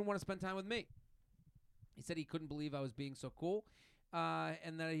who didn't want to spend time with me. He said he couldn't believe I was being so cool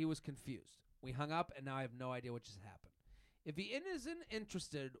and that he was confused. We hung up, and now I have no idea what just happened. If he isn't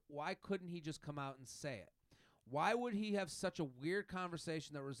interested, why couldn't he just come out and say it? Why would he have such a weird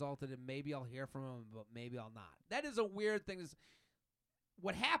conversation that resulted in maybe I'll hear from him, but maybe I'll not? That is a weird thing.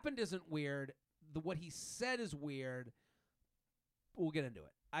 What happened isn't weird. What he said is weird. We'll get into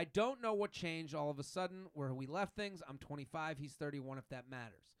it. I don't know what changed all of a sudden where we left things. I'm 25. He's 31, if that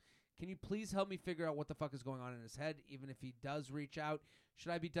matters. Can you please help me figure out what the fuck is going on in his head, even if he does reach out?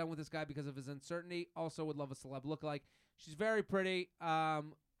 Should I be done with this guy because of his uncertainty? Also would love a celeb lookalike. She's very pretty.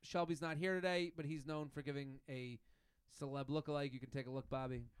 Shelby's not here today, but he's known for giving a celeb lookalike. You can take a look,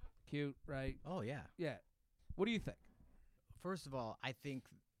 Bobby. Cute, right? Oh, yeah. Yeah. What do you think? First of all, I think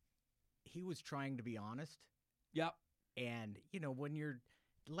he was trying to be honest. Yep. And, when you're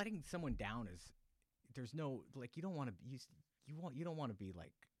letting someone down there's no, like, you don't want to you don't want to be,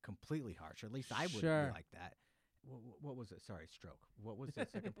 like, completely harsh. Or at least I wouldn't be like that. What was it? Sorry, stroke. What was the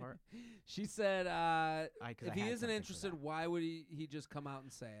second part? She said, if he isn't interested, why would he just come out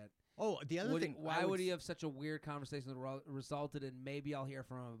and say it? Oh, the other thing. Why would he have such a weird conversation that resulted in maybe I'll hear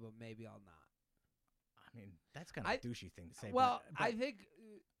from him, but maybe I'll not? I mean, that's kind of a douchey thing to say. Well, but I think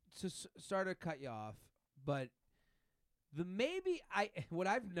to start to cut you off, but what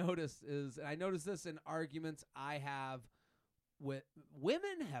I've noticed is, and I noticed this in arguments I have with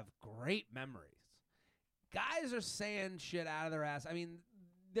women, have great memories. Guys are saying shit out of their ass. I mean,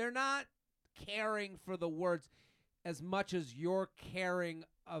 they're not caring for the words as much as you're caring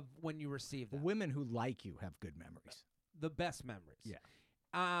of when you receive them. Women who like you have good memories. The best memories. Yeah.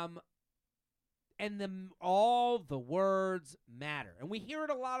 And all the words matter. And we hear it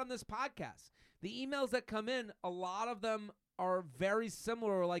a lot on this podcast. The emails that come in, a lot of them are very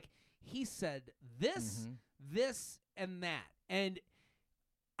similar. Like, he said this, this, and that. And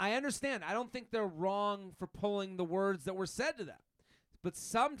I understand. I don't think they're wrong for pulling the words that were said to them. But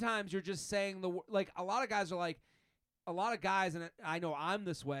sometimes you're just saying like, a lot of guys, and I know I'm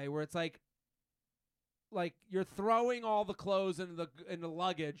this way, where it's like you're throwing all the clothes into the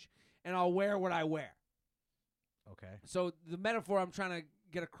luggage, and I'll wear what I wear. Okay. So the metaphor I'm trying to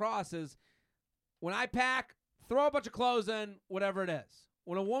get across is when I pack, throw a bunch of clothes in, whatever it is.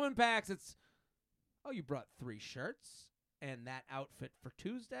 When a woman packs, it's, oh, you brought 3 shirts and that outfit for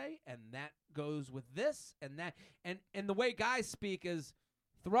Tuesday, and that goes with this and that. And the way guys speak is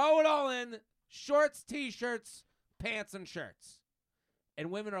throw it all in, shorts, T-shirts, pants, and shirts.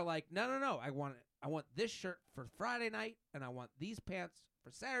 And women are like, no, I want this shirt for Friday night, and I want these pants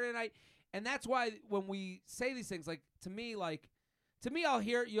for Saturday night. And that's why when we say these things, to me, I'll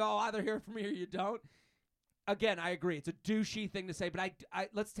hear it. You all either hear it from me or you don't. Again, I agree. It's a douchey thing to say, but I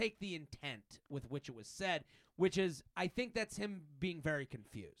let's take the intent with which it was said, which is I think that's him being very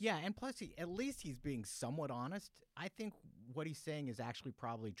confused. Yeah, and plus, at least he's being somewhat honest. I think what he's saying is actually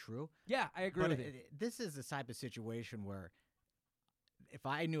probably true. Yeah, I agree with you. This is the type of situation where if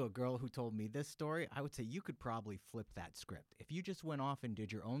I knew a girl who told me this story, I would say you could probably flip that script. If you just went off and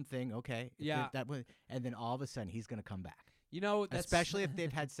did your own thing, okay. Yeah. And then all of a sudden he's going to come back. Especially if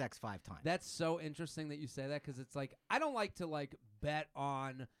they've had sex 5 times. That's so interesting that you say that because it's I don't like to bet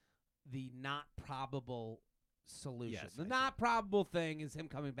on the not probable solution. Yes, the not probable thing is him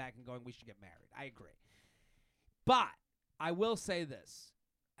coming back and going, we should get married. I agree. But I will say this.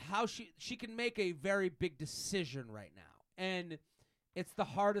 How she can make a very big decision right now. And it's the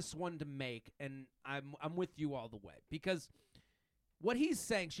hardest one to make, and I'm with you all the way. Because what he's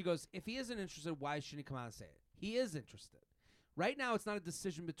saying, she goes, if he isn't interested, why shouldn't he come out and say it? He is interested. Right now, it's not a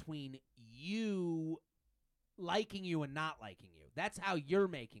decision between you liking you and not liking you. That's how you're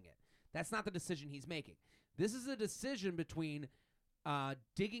making it. That's not the decision he's making. This is a decision between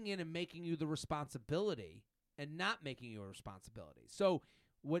digging in and making you the responsibility and not making you a responsibility. So,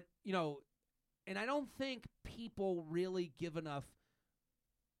 and I don't think people really give enough,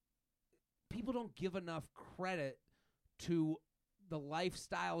 people don't give enough credit to the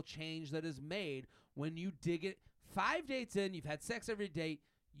lifestyle change that is made when you dig it. 5 dates in, you've had sex every date,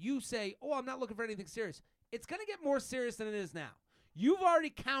 you say, oh, I'm not looking for anything serious. It's going to get more serious than it is now. You've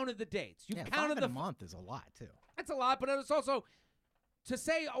already counted the dates. You've counted 5 in a month is a lot, too. That's a lot, but it's also to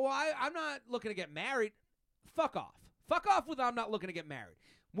say, oh, I'm not looking to get married. Fuck off. Fuck off with I'm not looking to get married.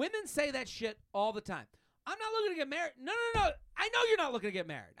 Women say that shit all the time. I'm not looking to get married. No. I know you're not looking to get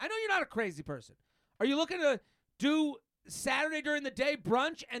married. I know you're not a crazy person. Are you looking to do Saturday during the day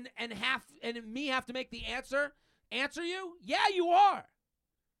brunch and me have to make the answer you? Yeah, you are.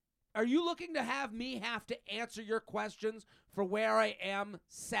 Are you looking to have me have to answer your questions for where I am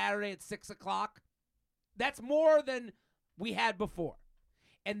Saturday at 6 o'clock? That's more than we had before.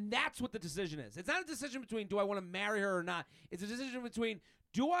 And that's what the decision is. It's not a decision between do I want to marry her or not. It's a decision between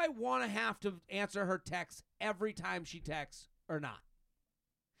do I want to have to answer her texts every time she texts or not.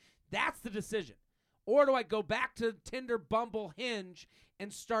 That's the decision. Or do I go back to Tinder, Bumble, Hinge,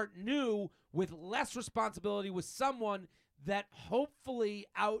 and start new with less responsibility with someone that hopefully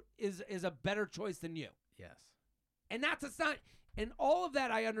is a better choice than you? Yes. And it's not, and all of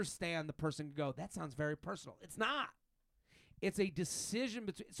that I understand the person can go, that sounds very personal. It's not. It's a decision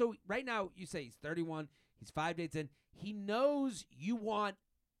between, so right now you say he's 31, he's 5 dates in, he knows you want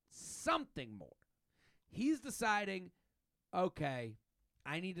something more. He's deciding, okay,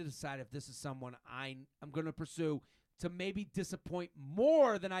 I need to decide if this is someone I'm going to pursue to maybe disappoint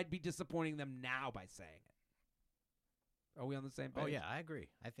more than I'd be disappointing them now by saying it. Are we on the same page? Oh, yeah, I agree.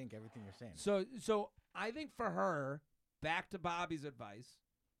 I think everything you're saying. So I think for her, back to Bobby's advice,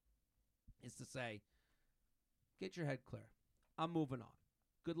 is to say, get your head clear. I'm moving on.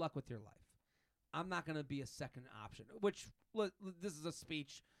 Good luck with your life. I'm not going to be a second option, which this is a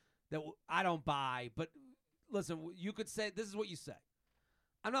speech that I don't buy, but listen, you could say, this is what you say.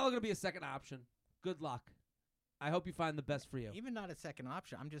 I'm not looking to be a second option. Good luck. I hope you find the best for you. Even not a second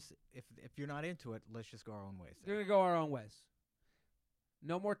option. I'm just, if you're not into it, let's just go our own ways. We're going to go our own ways.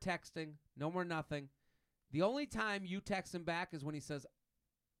 No more texting. No more nothing. The only time you text him back is when he says,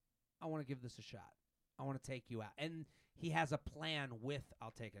 I want to give this a shot. I want to take you out. And he has a plan with,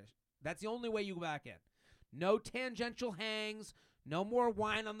 I'll take it. That's the only way you go back in. No tangential hangs. No more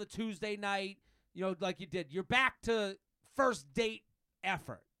wine on the Tuesday night. Like you did. You're back to first date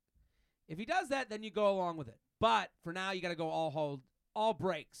effort. If he does that, then you go along with it. But for now, you got to go all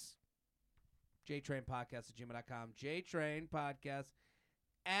breaks. JTrainPodcast@gmail.com.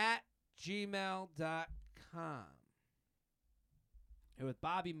 JTrainPodcast@gmail.com. And with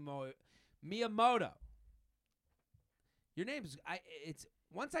Bobby Miyamoto. Your name's it's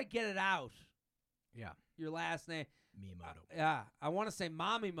once I get it out. Yeah. Your last name. Miyamoto. Yeah. I want to say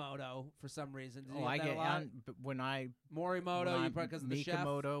Mamimoto for some reason. Did you I get get a lot? but when I Morimoto, you probably because of the chef.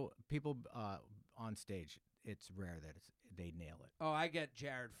 Mikamoto, people on stage, it's rare that they nail it. Oh, I get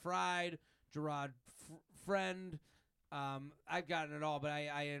Jared Fried, Gerard friend. I've gotten it all, but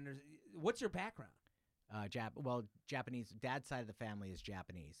I understand. What's your background? Japanese. Dad's side of the family is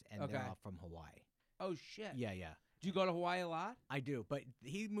Japanese, and they're all from Hawaii. Oh shit. Yeah. Do you go to Hawaii a lot? I do, but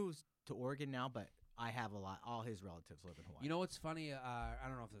he moves to Oregon now. But I have a lot. All his relatives live in Hawaii. You know what's funny? I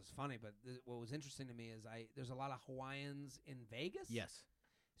don't know if this is funny, but what was interesting to me is there's a lot of Hawaiians in Vegas. Yes.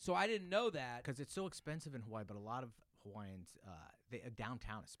 So I didn't know that because it's so expensive in Hawaii. But a lot of Hawaiians,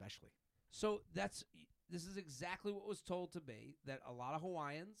 downtown especially. So this is exactly what was told to me, that a lot of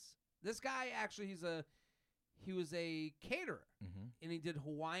Hawaiians. This guy actually, he was a caterer, and he did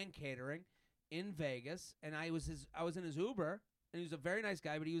Hawaiian catering in Vegas. And I was in his Uber, and he was a very nice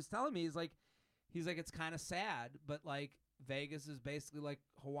guy. But he was telling me, he's like it's kind of sad, but like Vegas is basically like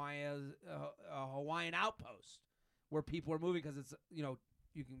a Hawaiian outpost where people are moving because it's you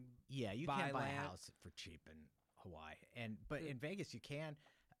can you buy can't buy land. a house for cheap in Hawaii, but in Vegas you can.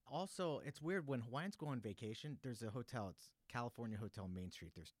 Also, it's weird when Hawaiians go on vacation. There's a hotel. It's California Hotel Main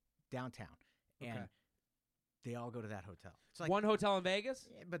Street. There's downtown, and they all go to that hotel. It's like one hotel in Vegas.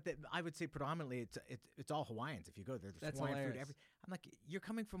 Yeah, but I would say predominantly it's all Hawaiians. If you go there, there's Hawaiian hilarious. food. I'm like, you're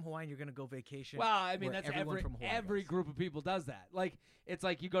coming from Hawaii, and you're gonna go vacation. Well, I mean that's from Hawaii every goes. group of people does that. Like it's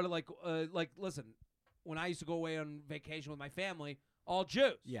like you go to like listen, when I used to go away on vacation with my family, all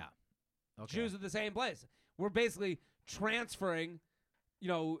Jews. Yeah, okay. Jews at the same place. We're basically transferring,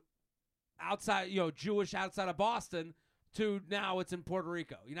 outside, Jewish outside of Boston to now it's in Puerto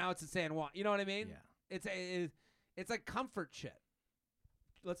Rico. Now it's in San Juan. You know what I mean? Yeah. It's like comfort shit.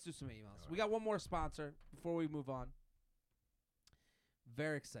 Let's do some emails. Right. We got one more sponsor before we move on.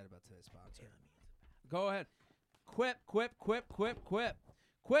 Very excited about today's sponsor. Go ahead. Quip.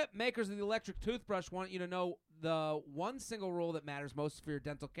 Quip, makers of the electric toothbrush, want you to know the one single rule that matters most for your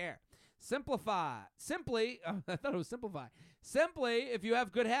dental care. Simply, I thought it was simplify. Simply, if you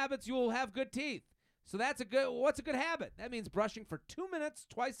have good habits, you will have good teeth. So what's a good habit? That means brushing for 2 minutes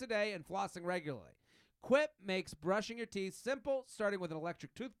twice a day and flossing regularly. Quip makes brushing your teeth simple, starting with an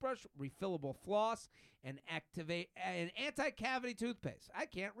electric toothbrush, refillable floss, and an anti-cavity toothpaste. I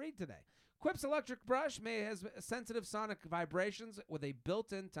can't read today. Quip's electric brush has sensitive sonic vibrations with a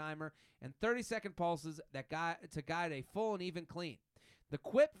built-in timer and 30-second pulses to guide a full and even clean. The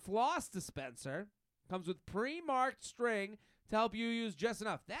Quip floss dispenser comes with pre-marked string to help you use just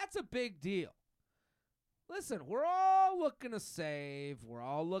enough. That's a big deal. Listen, we're all looking to save. We're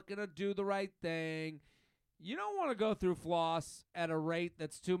all looking to do the right thing. You don't want to go through floss at a rate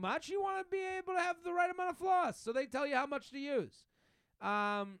that's too much. You want to be able to have the right amount of floss, so they tell you how much to use.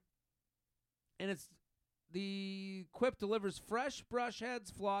 And it's the Quip delivers fresh brush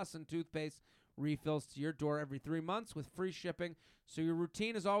heads, floss, and toothpaste refills to your door every 3 months with free shipping, so your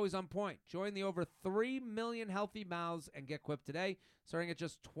routine is always on point. Join the over 3 million healthy mouths and get Quip today, starting at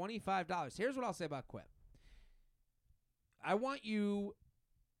just $25. Here's what I'll say about Quip. I want you,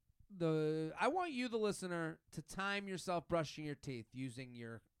 the listener, to time yourself brushing your teeth using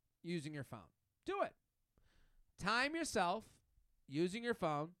your phone. Do it. Time yourself using your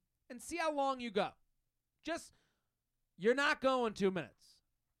phone and see how long you go. You're not going 2 minutes.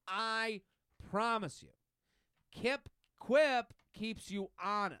 I promise you. Quip keeps you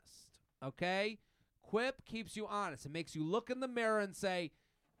honest, okay? Quip keeps you honest. It makes you look in the mirror and say,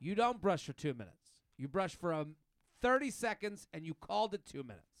 you don't brush for 2 minutes. You brush for 30 seconds, and you called it 2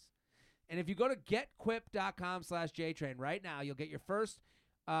 minutes. And if you go to getquip.com/JTrain right now, you'll get your first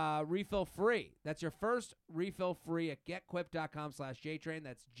refill free. That's your first refill free at getquip.com/JTrain.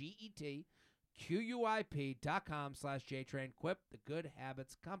 That's GETQUIP.com/JTrain. Quip, the good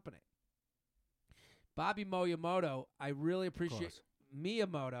habits company. Bobby Miyamoto, I really appreciate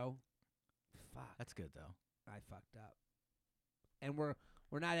Miyamoto. Fuck. That's good, though. I fucked up. And we're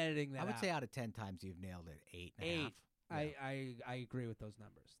not editing that I would out. say out of 10 times you've nailed it. 8.5. I agree with those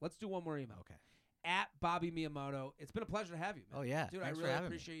numbers. Let's do one more email. Okay. At Bobby Miyamoto. It's been a pleasure to have you, man. Oh, yeah. Dude, Thanks I for really having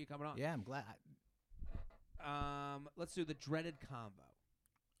appreciate you coming on. Yeah, I'm glad. Let's do the dreaded combo.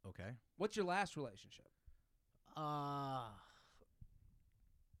 Okay. What's your last relationship?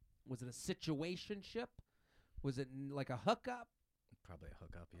 Was it a situationship? Was it like a hookup? Probably a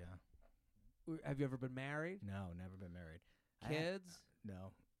hookup, yeah. Have you ever been married? No, never been married. Kids?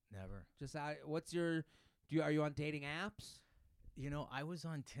 No, never. Just out. What's your? Are you on dating apps? I was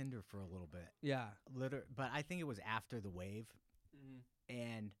on Tinder for a little bit. Yeah. But I think it was after the wave,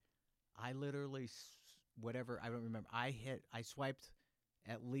 and I literally whatever I don't remember. I swiped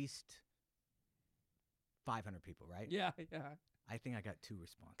at least 500 people, right? Yeah. I think I got 2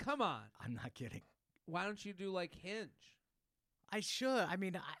 responses. Come on. I'm not kidding. Why don't you do like Hinge? I should. I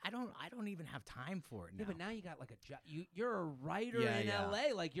mean, I don't even have time for it now. Yeah, but now you got like a job. You're a writer Yeah, in yeah.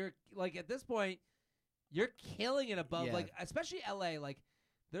 LA. Like you're like at this point, you're killing it above Yeah. like especially LA. Like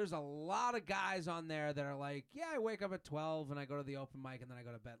there's a lot of guys on there that are like, yeah, I wake up at 12 and I go to the open mic and then I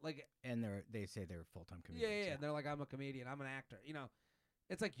go to bed. Like And they say they're full-time yeah, comedians. yeah. And they're like, I'm a comedian. I'm an actor. You know,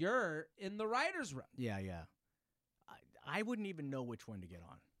 it's like you're in the writer's room. Yeah, yeah. I wouldn't even know which one to get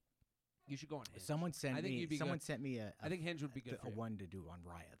on. You should go on Hinge. Someone sent I think me. you'd be Someone good. sent me I think Hinge would be good for a you. one to do on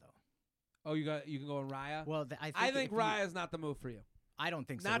Raya though. Oh, you can go on Raya. Well, I think if Raya's not the move for you. I don't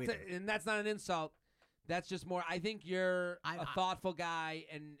think so Not either. and that's not an insult. That's just more. I think you're I- a thoughtful guy,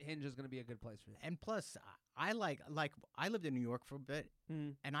 and Hinge is going to be a good place for you. And plus, I like I lived in New York for a bit,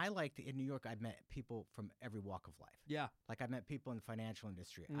 Mm. and I liked in New York. I met people from every walk of life. Yeah. Like I met people in the financial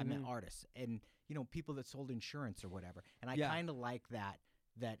industry. I met Mhm. artists, and people that sold insurance or whatever. And I Yeah. kind of like that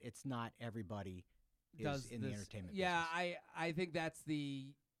it's not everybody is Does in the this- entertainment. Yeah, business. I think that's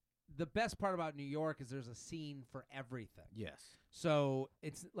the best part about New York is there's a scene for everything. Yes. So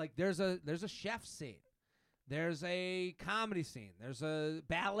it's like there's a chef scene, there's a comedy scene, there's a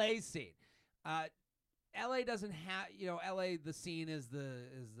ballet scene. LA doesn't have LA. The scene is the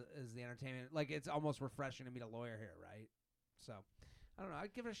entertainment. Like it's almost refreshing to meet a lawyer here, right? So I don't know.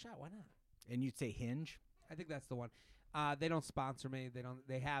 I'd give it a shot. Why not? And you'd say Hinge. I think that's the one. They don't sponsor me. They don't.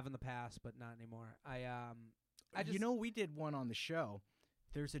 They have in the past, but not anymore. I just we did one on the show.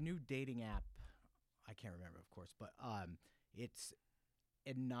 There's a new dating app. I can't remember, of course, but it's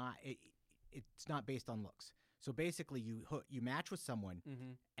not based on looks. So basically, you match with someone,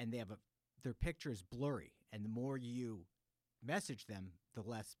 Mhm. and their picture is blurry, and the more you message them, the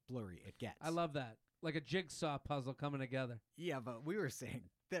less blurry it gets. I love that. Like a jigsaw puzzle coming together. Yeah, but we were saying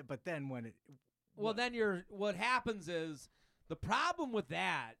that. But then when it Well, then what happens is the problem with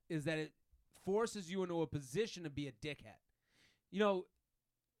that is that it forces you into a position to be a dickhead.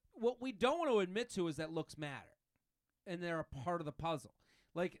 What we don't want to admit to is that looks matter, and they're a part of the puzzle.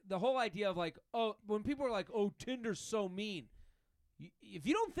 Like the whole idea of like, oh, when people are like, oh, Tinder's so mean. If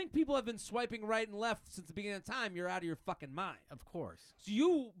you don't think people have been swiping right and left since the beginning of time, you're out of your fucking mind. of course.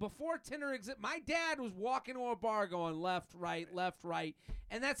 So before Tinder existed, my dad was walking to a bar going left, right,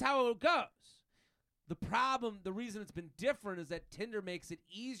 and that's how it goes. The reason it's been different is that Tinder makes it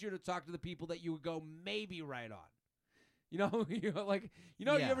easier to talk to the people that you would go maybe right on. You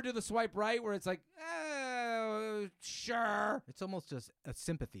Yeah. ever do the swipe right where it's like, sure. It's almost just a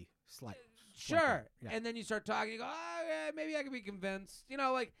sympathy swipe. Sure. Yeah. And then you start talking, you go, oh, yeah, maybe I can be convinced.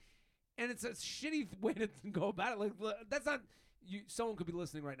 And it's a shitty way to go about it. Like, that's not, someone could be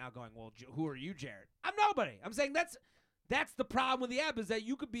listening right now going, well, who are you, Jared? I'm nobody. I'm saying that's the problem with the app is that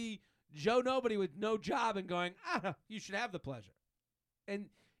you could be Joe Nobody with no job and going, you should have the pleasure. And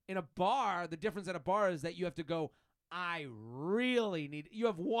in a bar, the difference at a bar is that you have to go, I really need, you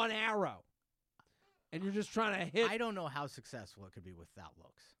have one arrow. And you're just trying to hit. I don't know how successful it could be without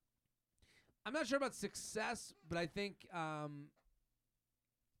looks. I'm not sure about success, but I think, to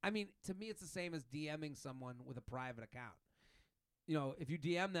me, it's the same as DMing someone with a private account. If you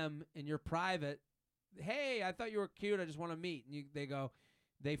DM them and you're private, hey, I thought you were cute. I just want to meet. And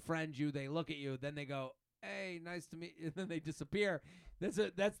they friend you. They look at you. Then they go, hey, nice to meet you. And then they disappear.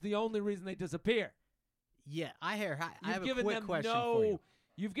 That's the only reason they disappear. Yeah, I have a given quick them question for you.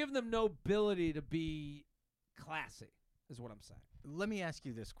 You've given them no ability to be classy, is what I'm saying. Let me ask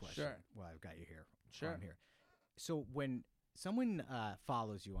you this question. Sure. Well, I've got you here. Sure. On here. So when someone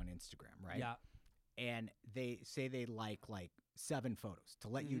follows you on Instagram, right? Yeah. And they say they like 7 photos to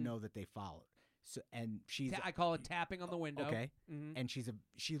let you Mhm. know that they followed. So and she's I call it tapping on the window. okay. Mhm. And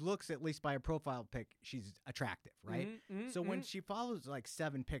she looks, at least by her profile pic, she's attractive, right? Mhm, So mhm, when mhm. she follows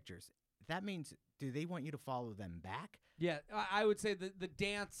 7 pictures, that means, do they want you to follow them back? Yeah, I would say the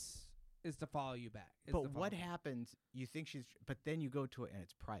dance is to follow you back. is to But follow what you. happens? You think but then you go to it and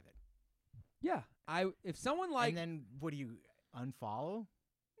it's private. Yeah, if someone And then what do you unfollow?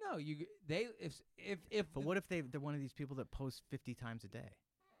 no, if But what if they're one of these people that post 50 times a day?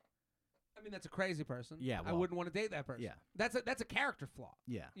 I mean that's a crazy person. Yeah, I well, wouldn't want to date that person. yeah. that's a character flaw.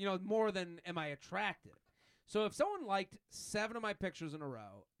 Yeah. More than am I attractive. So if someone liked 7 of my pictures in a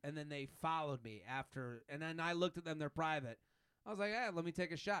row and then they followed me after, and then I looked at them, they're private. I was like, hey, let me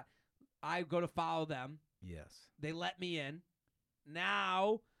take a shot. I go to follow them. Yes. They let me in.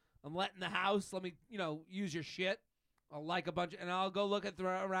 Now I'm letting the house. Let me, use your shit. I'll like a bunch, and I'll go look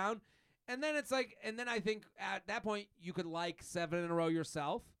around. And then it's like, and then I think at that point you could like 7 in a row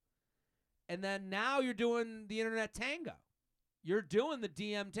yourself. And then now you're doing the internet tango. You're doing the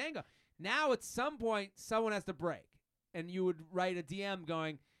DM tango. Now at some point someone has to break, and you would write a DM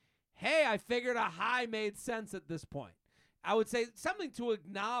going, hey, I figured a high made sense at this point. I would say something to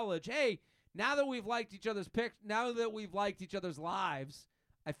acknowledge, hey, now that we've liked each other's now that we've liked each other's lives,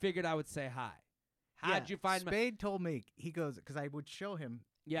 I figured I would say hi. How'd you find Spade told me, he goes, because I would show him,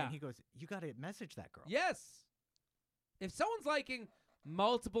 Yeah. and he goes, you got to message that girl. Yes. If someone's liking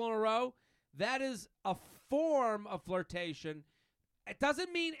multiple in a row, that is a form of flirtation. It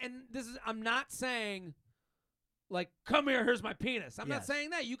doesn't mean, and I'm not saying, like, come here, here's my penis. I'm not saying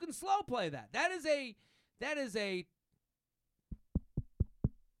that. You can slow play that. That is a,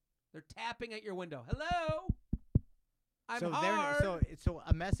 they're tapping at your window. Hello? I'm hard. So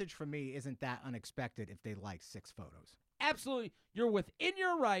a message from me isn't that unexpected if they like 6 photos. Absolutely. You're within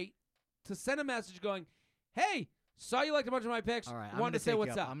your right to send a message going, hey, saw you liked a bunch of my pics. All right, wanted to say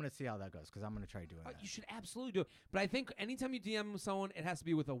what's up. I'm going to see how that goes because I'm going to try doing that. You should absolutely do it. But I think anytime you DM someone, it has to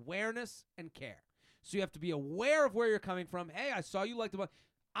be with awareness and care. So you have to be aware of where you're coming from. Hey, I saw you liked a bunch.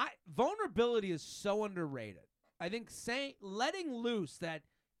 Vulnerability is so underrated. I think letting loose that,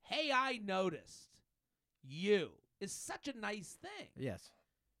 hey, I noticed you is such a nice thing. Yes.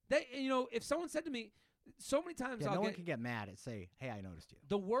 That, if someone said to me, so many times no one can get mad and say, hey, I noticed you.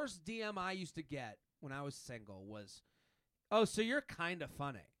 The worst DM I used to get when I was single was, oh, so you're kind of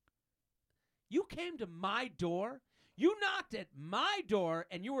funny. You came to my door, you knocked at my door,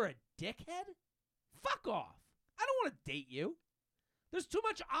 and you were a dickhead? Fuck off. I don't want to date you. There's too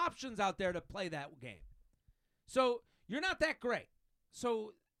much options out there to play that game. So you're not that great.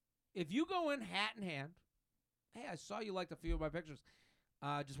 So if you go in hat in hand, hey, I saw you liked a few of my pictures.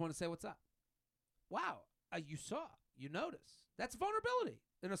 Just want to say what's up. Wow, you saw, you noticed. That's vulnerability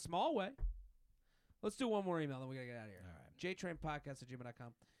in a small way. Let's do one more email, then we got to get out of here. All right.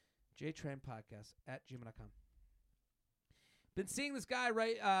 JTrainPodcast@gmail.com. JTrainPodcast@gmail.com. Been seeing this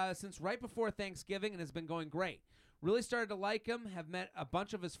guy since right before Thanksgiving and has been going great. Really started to like him, have met a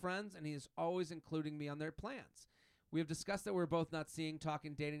bunch of his friends, and he is always including me on their plans. We have discussed that we're both not seeing,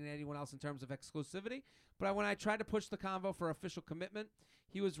 talking, dating anyone else in terms of exclusivity, but when I tried to push the convo for official commitment,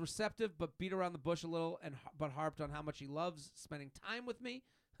 he was receptive but beat around the bush a little but harped on how much he loves spending time with me.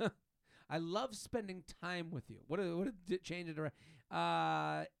 I love spending time with you. What a change it around.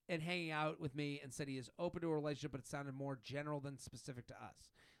 And hanging out with me, and said he is open to a relationship, but it sounded more general than specific to us.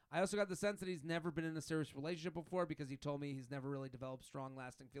 I also got the sense that he's never been in a serious relationship before because he told me he's never really developed strong,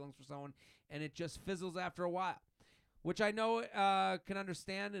 lasting feelings for someone, and it just fizzles after a while. Which I know can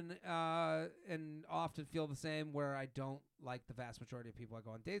understand and often feel the same, where I don't like the vast majority of people I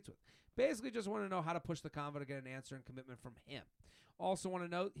go on dates with. Basically just want to know how to push the convo to get an answer and commitment from him. Also want to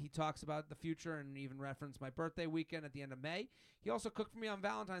note he talks about the future and even referenced my birthday weekend at the end of May. He also cooked for me on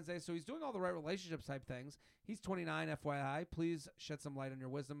Valentine's Day, so he's doing all the right relationship type things. He's 29, FYI. Please shed some light on your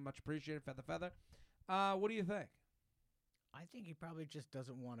wisdom. Much appreciated. Feather. What do you think? I think he probably just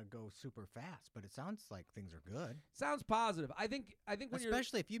doesn't want to go super fast, but it sounds like things are good. Sounds positive. I think when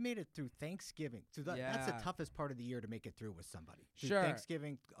especially if you made it through Thanksgiving. That's the toughest part of the year to make it through with somebody. Sure.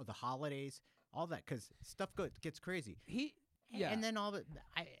 Thanksgiving, the holidays, all that, because stuff gets crazy. And then all the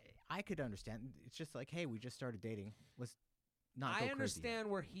I could understand. It's just like, hey, we just started dating. Let's not go crazy. I understand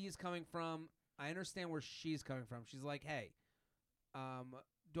where he's coming from. I understand where she's coming from. She's like, hey,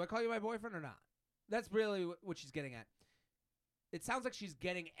 do I call you my boyfriend or not? That's really what she's getting at. It sounds like she's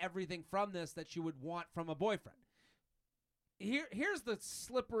getting everything from this that she would want from a boyfriend. Here's the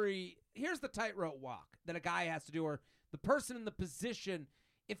tightrope walk that a guy has to do, or the person in the position.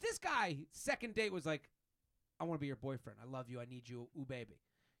 If this guy, second date, was like, I want to be your boyfriend. I love you. I need you. Ooh, baby.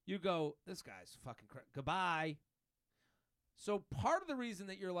 You go, this guy's fucking goodbye. So part of the reason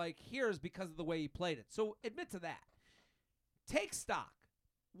that you're like here is because of the way he played it. So admit to that. Take stock.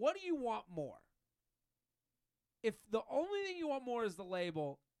 What do you want more? If the only thing you want more is the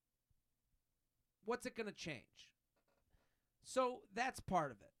label, what's it going to change? So that's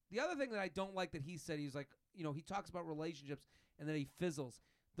part of it. The other thing that I don't like that he said, he's like, he talks about relationships and then he fizzles.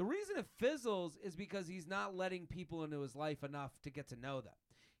 The reason it fizzles is because he's not letting people into his life enough to get to know them.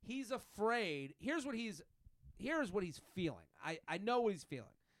 He's afraid. Here's what he's feeling. I know what he's feeling.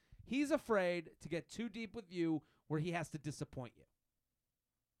 He's afraid to get too deep with you where he has to disappoint you.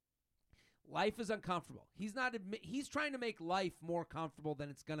 Life is uncomfortable. He's trying to make life more comfortable than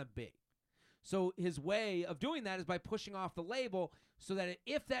it's going to be. So his way of doing that is by pushing off the label so that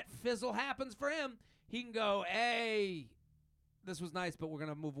if that fizzle happens for him, he can go, hey, this was nice, but we're going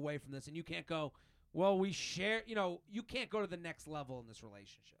to move away from this. And you can't go, well, we share, you can't go to the next level in this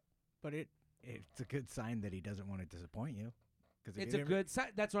relationship. But it's a good sign that he doesn't want to disappoint you. It's a good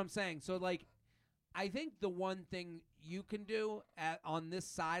sign. That's what I'm saying. So, I think the one thing you can do on this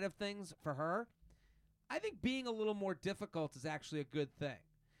side of things for her, I think being a little more difficult is actually a good thing.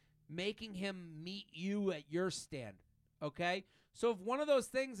 Making him meet you at your standard. Okay? So if one of those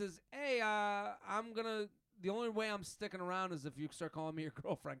things is, hey, the only way I'm sticking around is if you start calling me your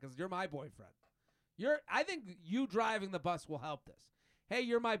girlfriend because you're my boyfriend. I think you driving the bus will help this. Hey,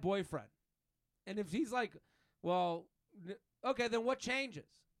 you're my boyfriend. And if he's like, well, okay, then what changes?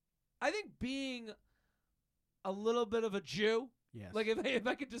 I think being a little bit of a Jew, Yes. like if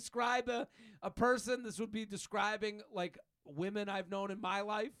I could describe a person, this would be describing like women I've known in my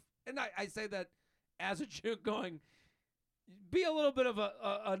life. And I say that as a Jew going, be a little bit of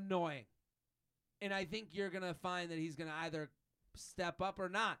annoying. And I think you're going to find that he's going to either step up or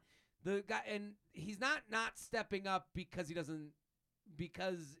not. The guy, and he's not stepping up because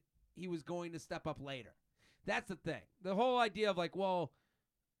he was going to step up later. That's the thing. The whole idea of like, well,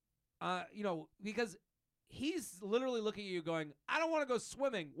 because he's literally looking at you going, I don't want to go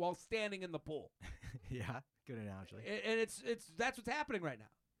swimming while standing in the pool. Yeah, good analogy. And that's what's happening right now.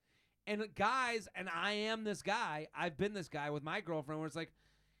 And guys, and I am this guy. I've been this guy with my girlfriend where it's like,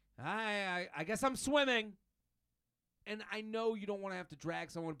 I guess I'm swimming. And I know you don't want to have to drag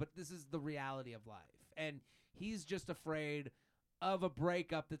someone, but this is the reality of life. And he's just afraid of a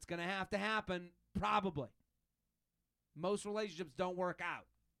breakup that's going to happen, probably. Most relationships don't work out.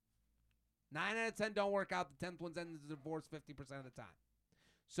 9 out of 10 don't work out. The 10th one's ends in divorce 50% of the time.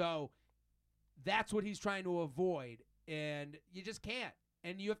 So that's what he's trying to avoid. And you just can't.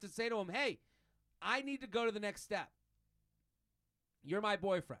 And you have to say to him, hey, I need to go to the next step. You're my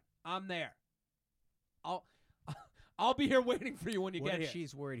boyfriend. I'm there. I'll be here waiting for you when you what get if here.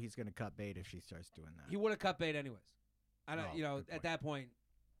 she's worried he's going to cut bait if she starts doing that? He would have cut bait anyways. I don't, good at that point,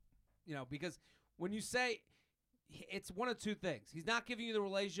 because when you say it's one of two things. He's not giving you the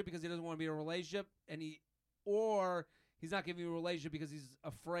relationship because he doesn't want to be in a relationship, or he's not giving you a relationship because he's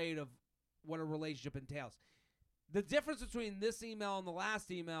afraid of what a relationship entails. The difference between this email and the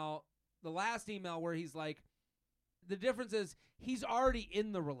last email where he's like, the difference is he's already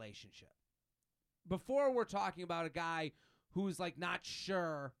in the relationship. Before we're talking about a guy who's like not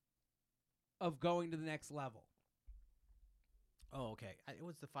sure of going to the next level. Oh, okay. It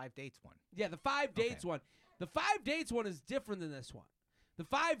was the 5 dates one. Yeah, the 5 dates one. The 5 dates one is different than this one. The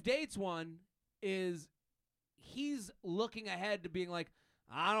 5 dates one is he's looking ahead to being like,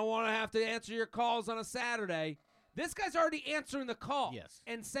 I don't want to have to answer your calls on a Saturday. This guy's already answering the call. Yes.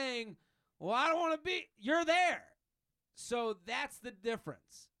 And saying, well, I don't want to be. You're there. So that's the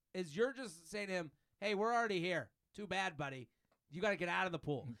difference. Is you're just saying to him, hey, we're already here. Too bad, buddy. You got to get out of the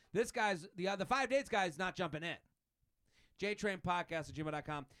pool. This guy's, the 5 dates guy's not jumping in.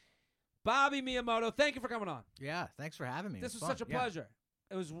 JTrainPodcast@gmail.com. Bobby Miyamoto, thank you for coming on. Yeah, thanks for having me. This was fun. such a pleasure.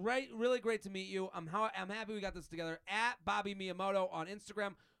 It was really great to meet you. I'm happy we got this together. At Bobby Miyamoto on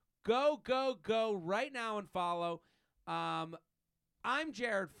Instagram. Go right now and follow. I'm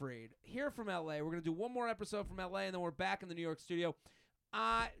Jared Freed, here from LA. We're going to do one more episode from LA, and then we're back in the New York studio.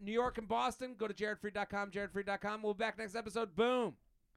 New York and Boston, go to jaredfreed.com, jaredfreed.com. We'll be back next episode. Boom.